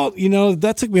adult,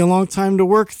 that took me a long time to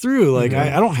work through. Like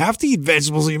I don't have to eat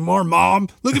vegetables anymore, Mom.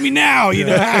 Look at me now,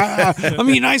 I'm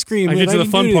eating ice cream. I get to the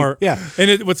fun part. Yeah.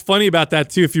 And what's funny about that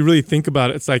too, if you really think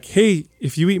about it, it's like, hey,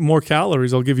 if you eat more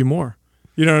calories, I'll give you more.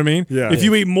 You know what I mean? Yeah. If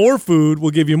you eat more food,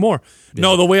 we'll give you more. Yeah.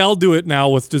 No, the way I'll do it now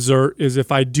with dessert is if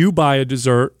I do buy a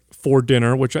dessert for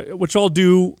dinner, which I'll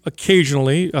do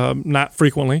occasionally, not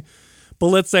frequently, but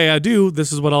let's say I do,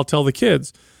 this is what I'll tell the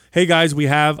kids. Hey guys,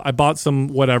 I bought some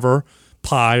whatever,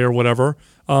 pie or whatever.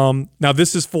 Now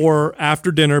this is for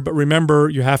after dinner, but remember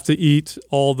you have to eat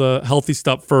all the healthy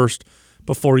stuff first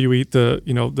before you eat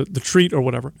the treat or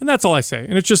whatever. And that's all I say.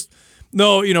 And it's just,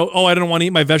 no, I don't want to eat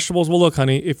my vegetables. Well, look,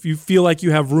 honey, if you feel like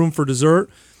you have room for dessert,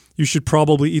 you should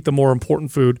probably eat the more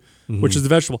important food, which is the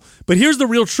vegetable. But here's the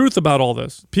real truth about all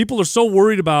this. People are so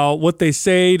worried about what they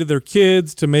say to their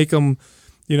kids to make them,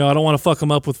 I don't want to fuck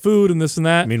them up with food and this and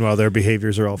that. Meanwhile, their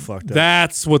behaviors are all fucked up.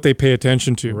 That's what they pay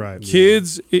attention to. Right.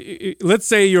 Kids, let's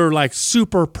say you're like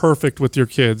super perfect with your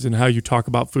kids and how you talk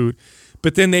about food,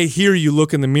 but then they hear you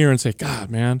look in the mirror and say, God,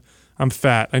 man, I'm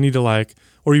fat. I need to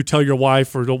or you tell your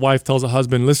wife, or the wife tells a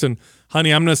husband, listen,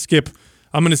 honey, I'm going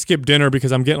to skip dinner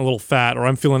because I'm getting a little fat, or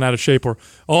I'm feeling out of shape, or,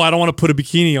 I don't want to put a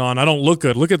bikini on. I don't look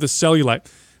good. Look at the cellulite.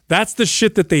 That's the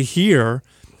shit that they hear,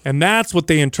 and that's what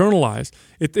they internalize.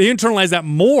 They internalize that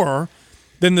more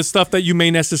than the stuff that you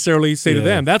may necessarily say to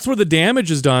them. That's where the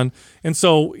damage is done. And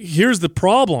so here's the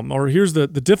problem, or here's the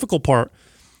difficult part.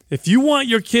 If you want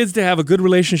your kids to have a good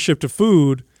relationship to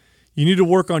food, you need to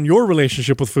work on your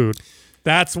relationship with food.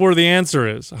 That's where the answer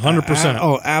is, 100%.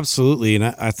 Oh, absolutely. And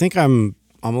I think I'm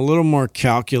a little more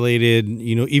calculated,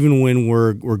 even when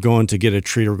we're going to get a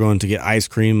treat or going to get ice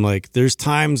cream. Like there's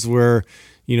times where,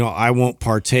 I won't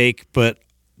partake, but,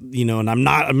 and I'm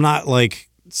not like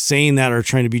saying that or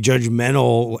trying to be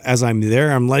judgmental as I'm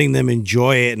there. I'm letting them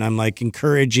enjoy it, and I'm like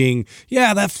encouraging,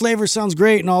 yeah, that flavor sounds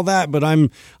great and all that, but I'm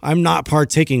not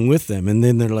partaking with them. And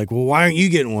then they're like, well, why aren't you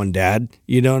getting one, Dad?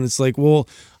 And it's like, well,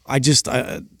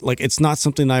 it's not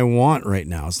something I want right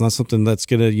now. It's not something that's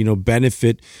gonna,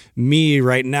 benefit me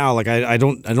right now. Like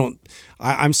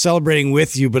I'm celebrating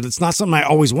with you, but it's not something I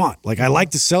always want. Like I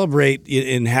like to celebrate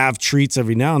and have treats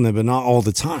every now and then, but not all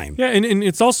the time. Yeah, and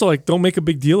it's also like, don't make a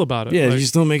big deal about it. Yeah, like,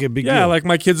 just don't make a big deal. Yeah, like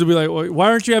my kids would be like, well, why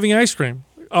aren't you having ice cream?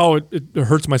 Oh, it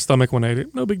hurts my stomach when I eat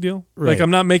it. No big deal. Right. Like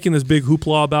I'm not making this big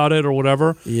hoopla about it or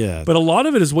whatever. Yeah. But a lot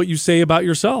of it is what you say about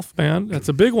yourself, man. That's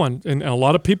a big one. And a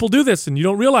lot of people do this and you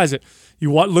don't realize it.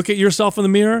 You look at yourself in the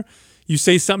mirror, you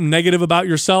say something negative about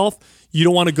yourself, you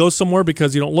don't want to go somewhere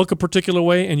because you don't look a particular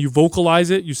way, and you vocalize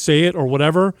it, you say it or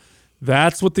whatever.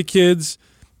 That's what the kids,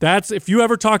 if you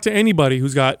ever talk to anybody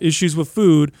who's got issues with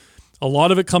food, a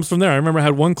lot of it comes from there. I remember I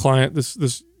had one client,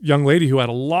 this young lady who had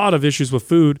a lot of issues with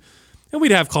food. And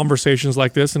we'd have conversations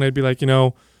like this, and I'd be like,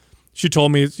 she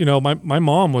told me, my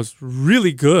mom was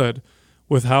really good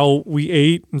with how we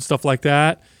ate and stuff like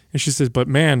that. And she says, but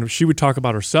man, she would talk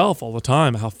about herself all the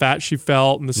time, how fat she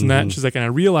felt and this and that. And she's like, and I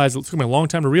realized, it took me a long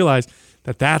time to realize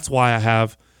that that's why I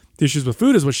have the issues with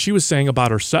food, is what she was saying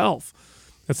about herself.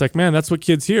 It's like, man, that's what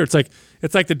kids hear. It's like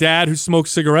the dad who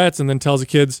smokes cigarettes and then tells the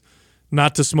kids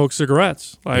not to smoke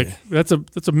cigarettes. Like that's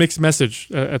a mixed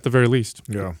message at the very least.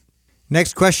 Yeah.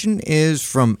 Next question is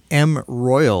from M.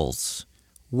 Royals.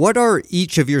 What are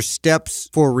each of your steps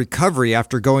for recovery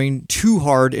after going too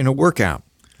hard in a workout?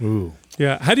 Ooh.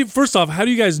 Yeah. First off, how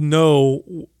do you guys know?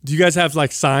 Do you guys have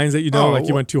like signs that like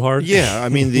you went too hard? Yeah. I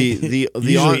mean, the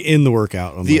usually in the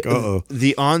workout, I'm like, uh-oh.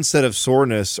 The onset of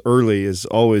soreness early is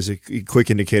always a quick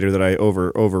indicator that I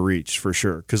overreached for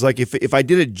sure. Because like if I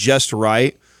did it just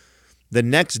right, the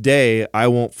next day I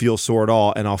won't feel sore at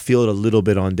all, and I'll feel it a little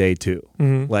bit on day 2.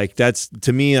 Mm-hmm. Like that's,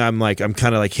 to me, I'm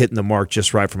kind of like hitting the mark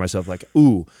just right for myself. Like,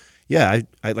 ooh, yeah,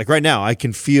 I like right now I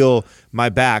can feel my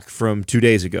back from 2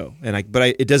 days ago,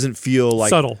 but it doesn't feel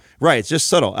like subtle. Right, it's just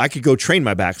subtle. I could go train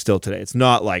my back still today. It's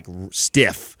not like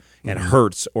stiff and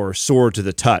hurts or sore to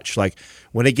the touch. Like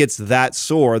when it gets that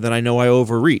sore, then I know I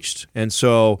overreached. And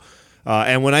so,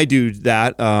 and when I do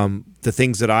that, the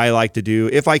things that I like to do,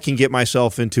 if I can get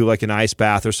myself into like an ice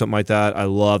bath or something like that, I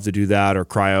love to do that, or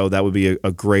cryo. That would be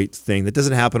a great thing. That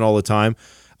doesn't happen all the time.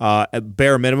 At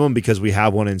bare minimum, because we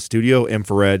have one in studio,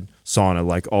 infrared sauna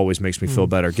like always makes me feel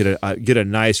better. Get a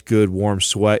nice, good, warm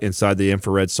sweat inside the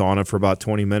infrared sauna for about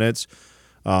 20 minutes.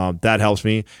 That helps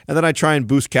me. And then I try and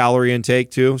boost calorie intake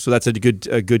too. So that's a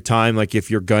good time. Like if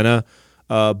you're gonna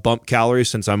bump calories,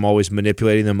 since I'm always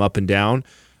manipulating them up and down.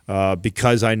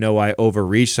 Because I know I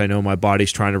overreached, I know my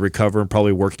body's trying to recover and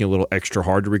probably working a little extra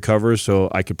hard to recover, so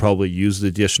I could probably use the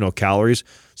additional calories.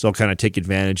 So I'll kind of take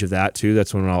advantage of that too.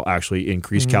 That's when I'll actually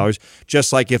increase calories.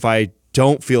 Just like if I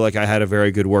don't feel like I had a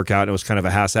very good workout and it was kind of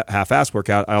a half-ass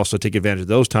workout, I also take advantage of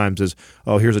those times as,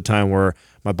 here's a time where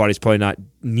my body's probably not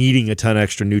needing a ton of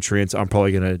extra nutrients. I'm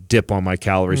probably going to dip on my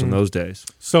calories on those days.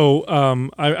 So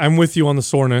I'm with you on the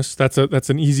soreness. That's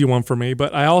an easy one for me.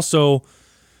 But I also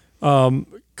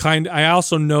I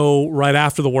also know right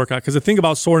after the workout, because the thing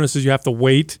about soreness is you have to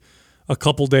wait a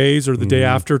couple days or the day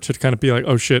after to kind of be like,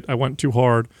 oh shit, I went too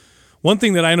hard. One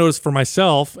thing that I noticed for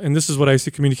myself, and this is what I used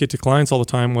to communicate to clients all the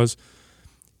time, was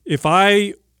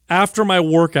after my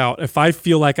workout, if I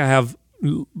feel like I have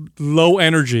low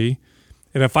energy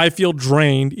and if I feel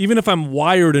drained, even if I'm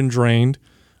wired and drained,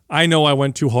 I know I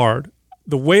went too hard.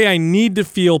 The way I need to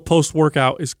feel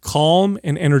post-workout is calm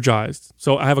and energized.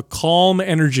 So I have a calm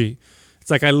energy. It's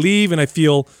like I leave and I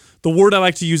feel, the word I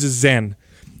like to use is zen.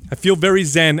 I feel very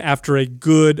zen after a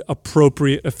good,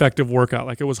 appropriate, effective workout.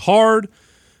 Like it was hard,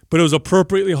 but it was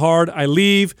appropriately hard. I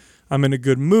leave, I'm in a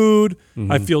good mood.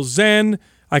 I feel zen.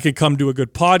 I could come do a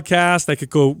good podcast. I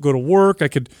could go to work. I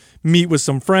could meet with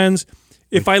some friends.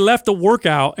 If I left a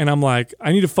workout and I'm like,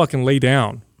 I need to fucking lay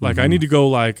down. Like I need to go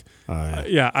like, I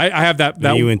have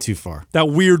that you went too far. That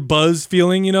weird buzz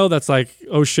feeling, that's like,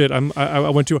 oh shit, I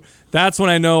went too. That's when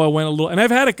I know I went a little. And I've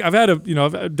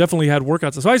definitely had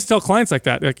workouts. So I used to tell clients like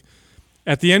that, like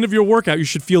at the end of your workout, you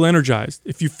should feel energized.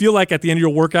 If you feel like at the end of your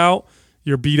workout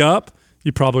you're beat up,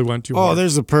 you probably went too hard. Oh,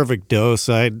 there's a perfect dose.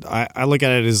 I look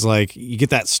at it as like you get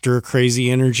that stir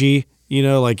crazy energy. You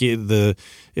know, like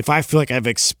if I feel like I've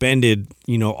expended,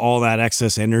 all that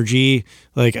excess energy,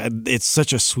 like it's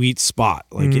such a sweet spot.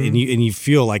 Like, and you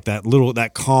feel like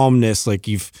that calmness, like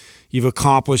you've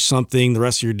accomplished something. The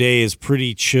rest of your day is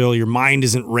pretty chill. Your mind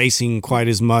isn't racing quite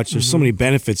as much. There's so many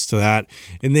benefits to that.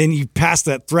 And then you pass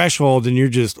that threshold and you're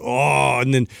just,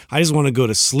 and then I just want to go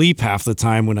to sleep half the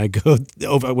time when I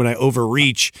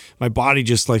overreach. My body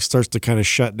just like starts to kind of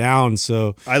shut down.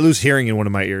 So I lose hearing in one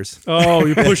of my ears. Oh,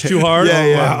 you push too hard?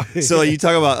 Yeah. So you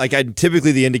talk about, like,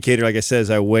 typically the indicator, like I said, is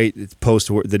I wait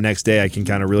post the next day. I can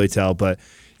kind of really tell. But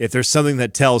if there's something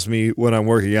that tells me when I'm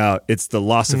working out, it's the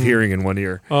loss of hearing in one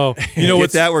ear. Oh,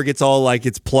 what's that where it gets all like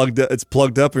it's plugged up,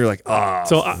 and you're like,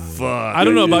 fuck. I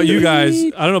don't know about you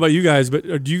guys.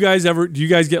 But do you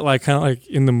guys get like kind of like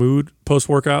in the mood post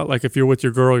workout? Like if you're with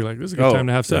your girl, you're like, this is a good time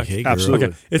to have sex. Hey, absolutely.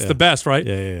 Okay, it's the best, right?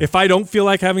 Yeah. If I don't feel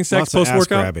like having sex post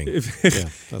workout,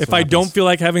 if I don't feel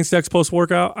like having sex post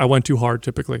workout, I went too hard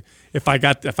typically. If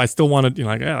I still wanted,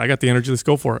 I got the energy, let's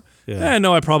go for it. Yeah.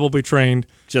 No, I probably trained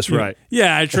just right.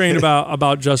 Yeah, I trained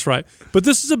about just right. But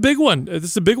this is a big one. This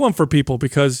is a big one for people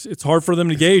because it's hard for them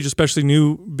to gauge, especially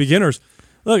new beginners.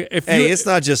 Look, it's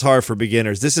not just hard for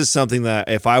beginners. This is something that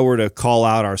if I were to call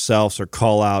out ourselves or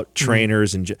call out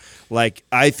trainers and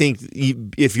I think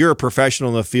if you're a professional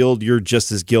in the field, you're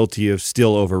just as guilty of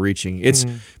still overreaching. It's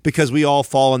because we all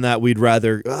fall in that. I'd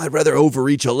rather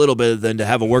overreach a little bit than to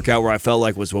have a workout where I felt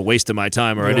like was a waste of my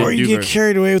time or I didn't do. Or you get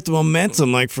carried away with the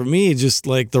momentum. Like for me, just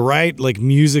like the right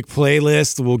music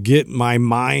playlist will get my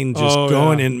mind just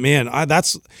going. Yeah. And man,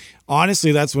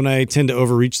 honestly, that's when I tend to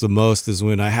overreach the most is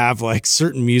when I have like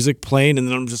certain music playing and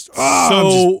then I'm just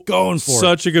going for it.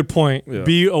 Such a good point. Yeah.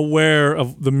 Be aware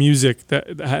of the music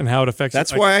and how it affects.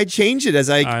 That's why I change it as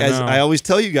I always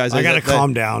tell you guys. I got to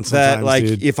calm down sometimes,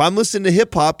 dude. If I'm listening to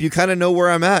hip hop, you kind of know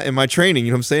where I'm at in my training.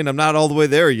 You know what I'm saying? I'm not all the way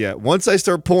there yet. Once I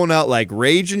start pulling out like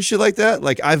rage and shit like that,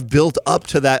 like I've built up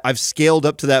to that. I've scaled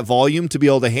up to that volume to be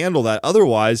able to handle that.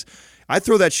 Otherwise, I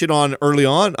throw that shit on early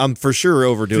on, I'm for sure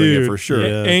overdoing it for sure.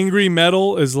 Yeah. Angry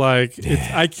metal is like,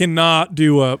 I cannot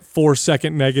do a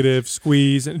 4-second negative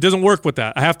squeeze. It doesn't work with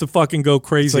that. I have to fucking go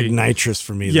crazy. It's like nitrous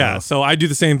for me. Yeah, though. So I do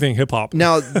the same thing, hip hop.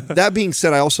 Now, that being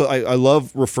said, I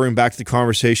love referring back to the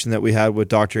conversation that we had with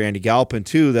Dr. Andy Galpin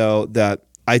too, though, that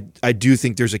I do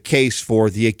think there's a case for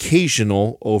the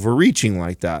occasional overreaching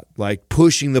like that, like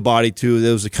pushing the body to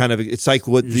those kind of, it's like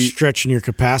what you're stretching your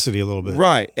capacity a little bit.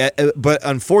 Right. But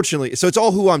unfortunately, so it's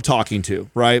all who I'm talking to,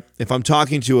 right? If I'm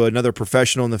talking to another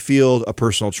professional in the field, a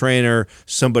personal trainer,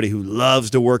 somebody who loves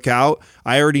to work out,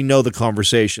 I already know the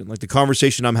conversation. Like the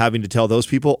conversation I'm having to tell those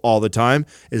people all the time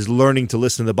is learning to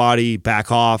listen to the body,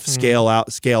 back off, scale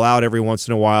out every once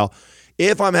in a while.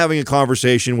 If I'm having a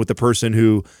conversation with the person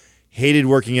who hated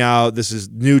working out, this is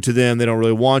new to them, they don't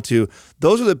really want to,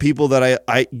 those are the people that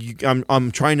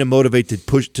I'm trying to motivate to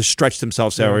push, to stretch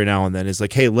themselves every now and then. It's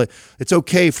like, hey, it's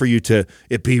okay for you to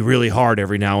be really hard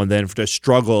every now and then, to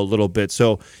struggle a little bit.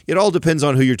 So it all depends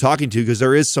on who you're talking to, because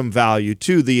there is some value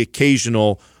to the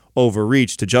occasional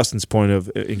overreach, to Justin's point of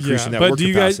increasing that work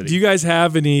capacity. Do you guys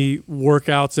have any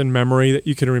workouts in memory that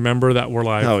you can remember that were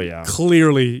like,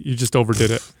 clearly you just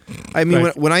overdid it? I mean,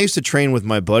 when I used to train with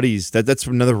my buddies, that's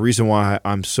another reason why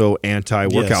I'm so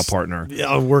anti-workout partner.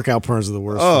 Yeah, workout partners are the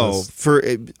worst.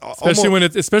 Especially when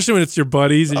it's your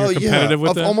buddies and you're competitive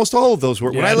with them. Almost all of those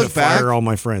were. When I look back, all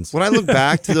my friends. When I look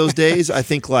back to those days, I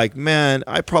think like, man,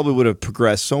 I probably would have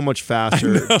progressed so much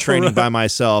faster training by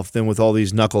myself than with all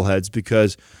these knuckleheads,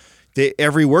 because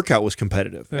every workout was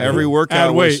competitive. Yeah. Every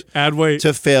workout was add weight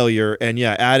to failure, and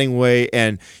adding weight.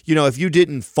 And if you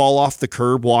didn't fall off the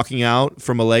curb walking out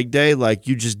from a leg day, like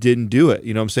you just didn't do it.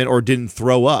 You know what I'm saying? Or didn't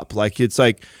throw up. Like it's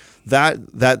like that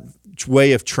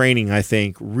way of training, I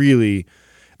think, really.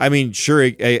 I mean, sure,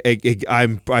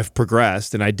 I've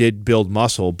progressed and I did build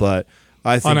muscle, but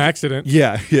I think, on accident.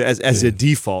 As a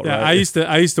default. Yeah, right?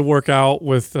 I used to work out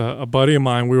with a buddy of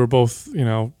mine. We were both,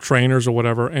 trainers or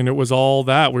whatever, and it was all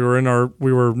that. We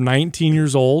were 19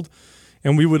 years old,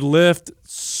 and we would lift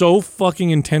so fucking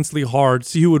intensely hard,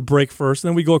 see who would break first, and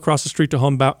then we go across the street to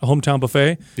Hometown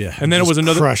Buffet. Yeah, and then it was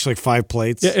another crush like 5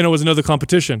 plates. Yeah, and it was another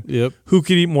competition. Yep, who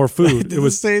could eat more food? It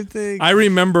was the same thing. I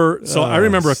remember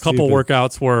a couple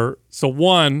workouts where. So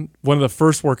one of the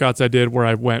first workouts I did where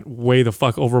I went way the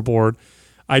fuck overboard,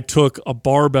 I took a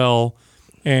barbell,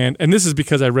 and this is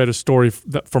because I read a story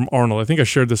from Arnold. I think I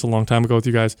shared this a long time ago with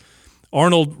you guys.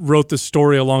 Arnold wrote this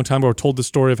story a long time ago, or told the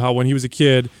story of how when he was a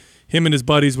kid, him and his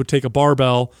buddies would take a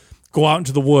barbell, go out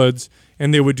into the woods,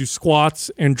 and they would do squats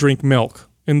and drink milk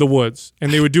in the woods,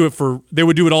 and they would do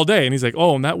it all day. And he's like,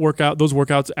 oh, and those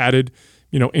workouts added,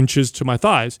 inches to my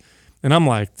thighs. And I'm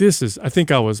like, I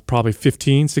think I was probably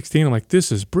 15, 16. I'm like,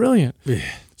 this is brilliant. Yeah.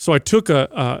 So I took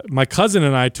my cousin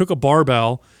and I took a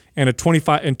barbell and two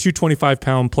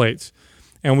 25-pound plates.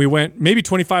 And we went maybe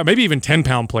 25, maybe even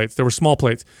 10-pound plates. There were small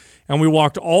plates. And we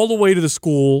walked all the way to the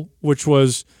school, which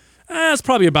was, it's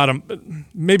probably about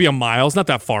maybe a mile. It's not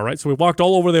that far, right? So we walked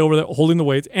all over there holding the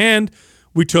weights. And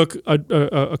we took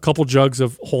a couple jugs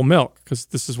of whole milk because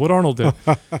this is what Arnold did.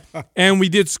 And we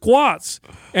did squats.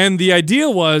 And the idea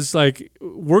was like,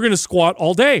 we're going to squat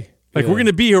all day. Like we're going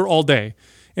to be here all day.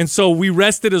 And so we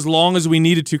rested as long as we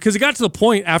needed to because it got to the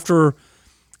point after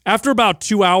about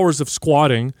 2 hours of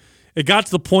squatting, it got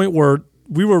to the point where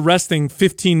we were resting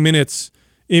 15 minutes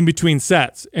in between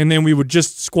sets. And then we would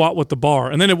just squat with the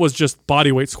bar. And then it was just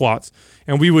body weight squats.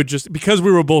 And we would just, because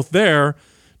we were both there,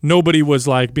 nobody was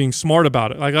like being smart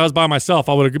about it. Like I was by myself,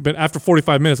 I would have been, after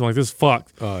 45 minutes, I'm like, this is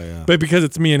fucked. Oh, yeah. But because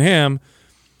it's me and him,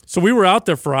 so we were out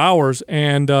there for hours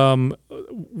and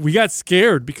we got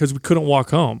scared because we couldn't walk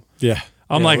home. Yeah.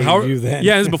 I'm like, how?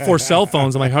 Yeah, this is before cell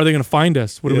phones. I'm like, how are they going to find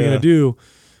us? What are we going to do?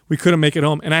 We couldn't make it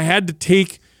home. And I had to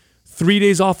take 3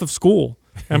 days off of school.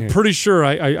 I'm pretty sure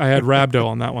I had rhabdo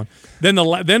on that one.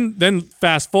 Then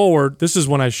fast forward, this is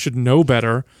when I should know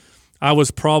better. I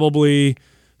was probably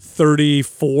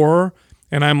 34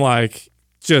 and I'm like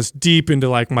just deep into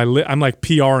like I'm like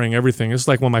PRing everything. It's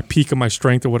like when my peak of my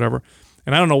strength or whatever.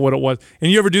 And I don't know what it was.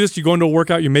 And you ever do this? You go into a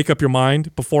workout, you make up your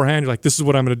mind beforehand. You're like, this is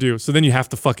what I'm going to do. So then you have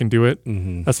to fucking do it.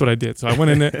 Mm-hmm. That's what I did. So I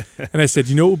went in there and I said,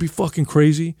 what would be fucking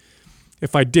crazy?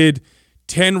 If I did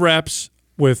 10 reps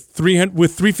with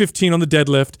 315 on the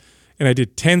deadlift and I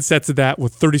did 10 sets of that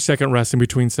with 30-second rest in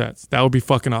between sets. That would be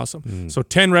fucking awesome. Mm. So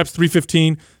 10 reps,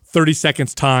 315, 30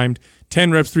 seconds timed, 10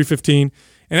 reps, 315.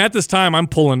 And at this time, I'm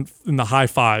pulling in the high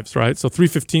fives, right? So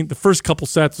 315, the first couple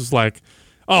sets was like,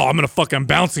 oh, I'm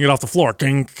bouncing it off the floor.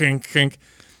 Kink, kink, kink.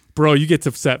 Bro, you get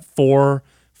to set 4,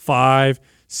 5,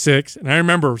 6. And I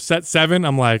remember set 7,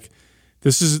 I'm like,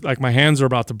 this is like my hands are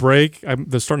about to break.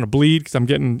 They're starting to bleed because I'm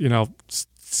getting,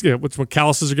 when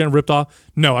calluses are getting ripped off.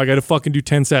 No, I got to fucking do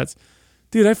 10 sets.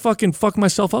 Dude, I fucking fucked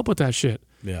myself up with that shit.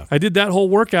 Yeah. I did that whole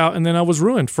workout and then I was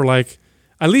ruined for like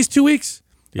at least 2 weeks.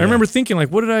 Yeah. I remember thinking like,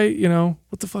 what the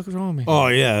fuck was wrong with me? Oh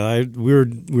yeah, we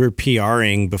were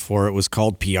PRing before it was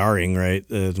called PRing, right?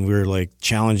 We were like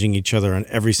challenging each other on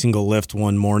every single lift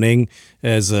one morning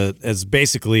as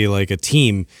basically like a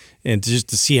team, and just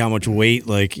to see how much weight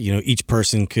like each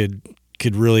person could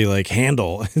really like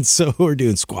handle. And so we're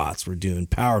doing squats, we're doing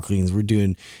power cleans, we're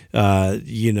doing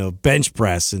bench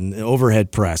press and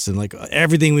overhead press and like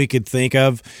everything we could think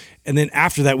of. And then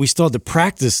after that, we still had to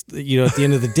practice, at the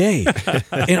end of the day.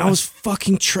 And I was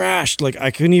fucking trashed. Like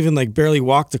I couldn't even like barely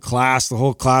walk to class. The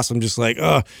whole class, I'm just like,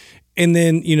 ugh. And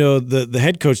then, the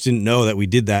head coach didn't know that we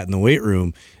did that in the weight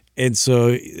room. And so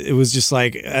it was just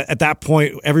like, at that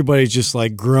point, everybody's just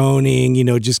like groaning,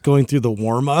 just going through the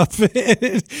warm up.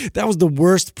 That was the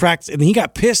worst practice. And he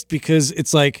got pissed because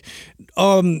it's like,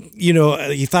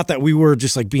 he thought that we were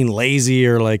just like being lazy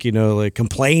or like, like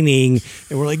complaining.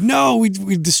 And we're like, no, we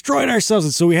destroyed ourselves.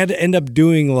 And so we had to end up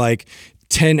doing like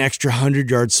 10 extra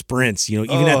 100-yard sprints,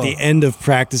 even at the end of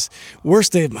practice.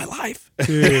 Worst day of my life.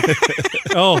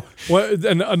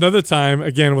 Another time,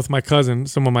 again, with my cousin,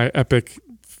 some of my epic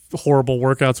horrible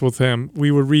workouts with him,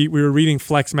 we were reading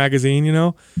Flex magazine,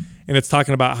 and it's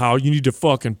talking about how you need to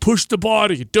fucking push the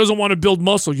body. It doesn't want to build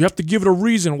muscle. You have to give it a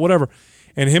reason, whatever.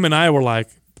 And him and I were like,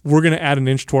 we're going to add an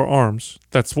inch to our arms.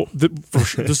 That's what for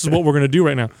sure. This is what we're going to do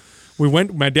right now. We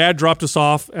went. My dad dropped us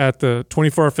off at the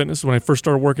 24-Hour Fitness when I first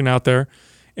started working out there,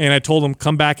 and I told him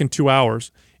come back in 2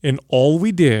 hours. And all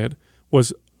we did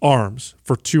was arms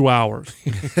for 2 hours.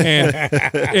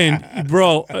 And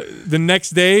bro, the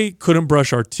next day couldn't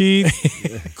brush our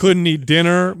teeth, couldn't eat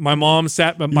dinner. My mom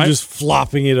sat just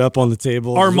flopping it up on the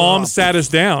table. Our mom sat us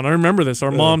down. I remember this.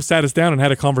 Our mom sat us down and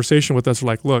had a conversation with us. We're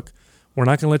like, look, we're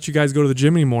not going to let you guys go to the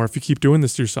gym anymore if you keep doing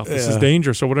this to yourself. This is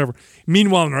dangerous or whatever.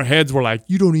 Meanwhile, in our heads, we're like,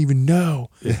 you don't even know.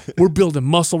 We're building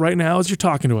muscle right now as you're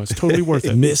talking to us. Totally worth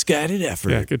it. Misguided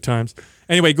effort. Yeah, good times.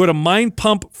 Anyway, go to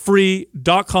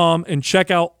mindpumpfree.com and check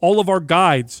out all of our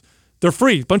guides. They're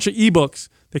free. A bunch of ebooks.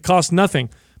 They cost nothing.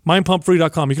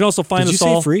 Mindpumpfree.com. You can also find us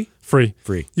all. Free? Free.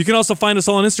 You can also find us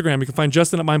all on Instagram. You can find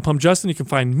Justin at mindpumpjustin. You can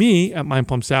find me at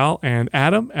mindpumpsal and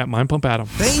Adam at mindpumpadam.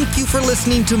 Thank you for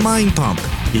listening to Mind Pump.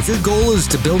 If your goal is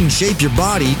to build and shape your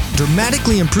body,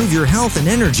 dramatically improve your health and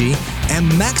energy, and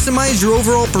maximize your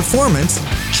overall performance,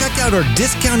 check out our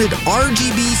discounted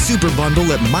RGB Super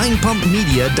Bundle at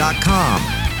mindpumpmedia.com.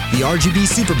 The RGB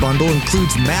Super Bundle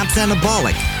includes MAPS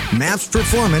Anabolic, MAPS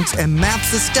Performance, and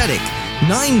MAPS Aesthetic.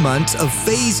 9 months of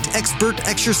phased expert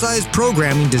exercise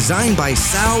programming designed by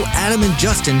Sal, Adam, and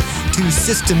Justin to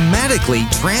systematically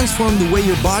transform the way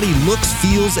your body looks,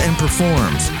 feels, and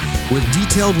performs. With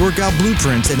detailed workout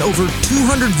blueprints and over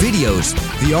 200 videos,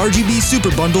 the RGB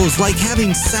Super Bundle is like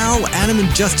having Sal, Adam,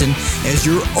 and Justin as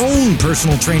your own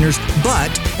personal trainers, but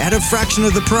at a fraction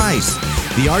of the price.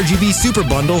 The RGB Super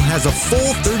Bundle has a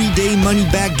full 30-day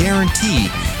money-back guarantee,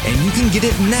 and you can get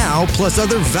it now plus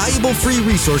other valuable free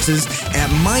resources at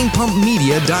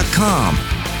mindpumpmedia.com.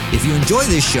 If you enjoy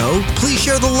this show, please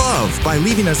share the love by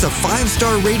leaving us a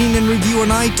 5-star rating and review on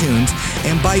iTunes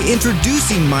and by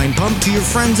introducing Mind Pump to your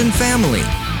friends and family.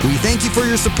 We thank you for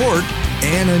your support,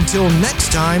 and until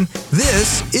next time,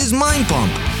 this is Mind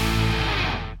Pump.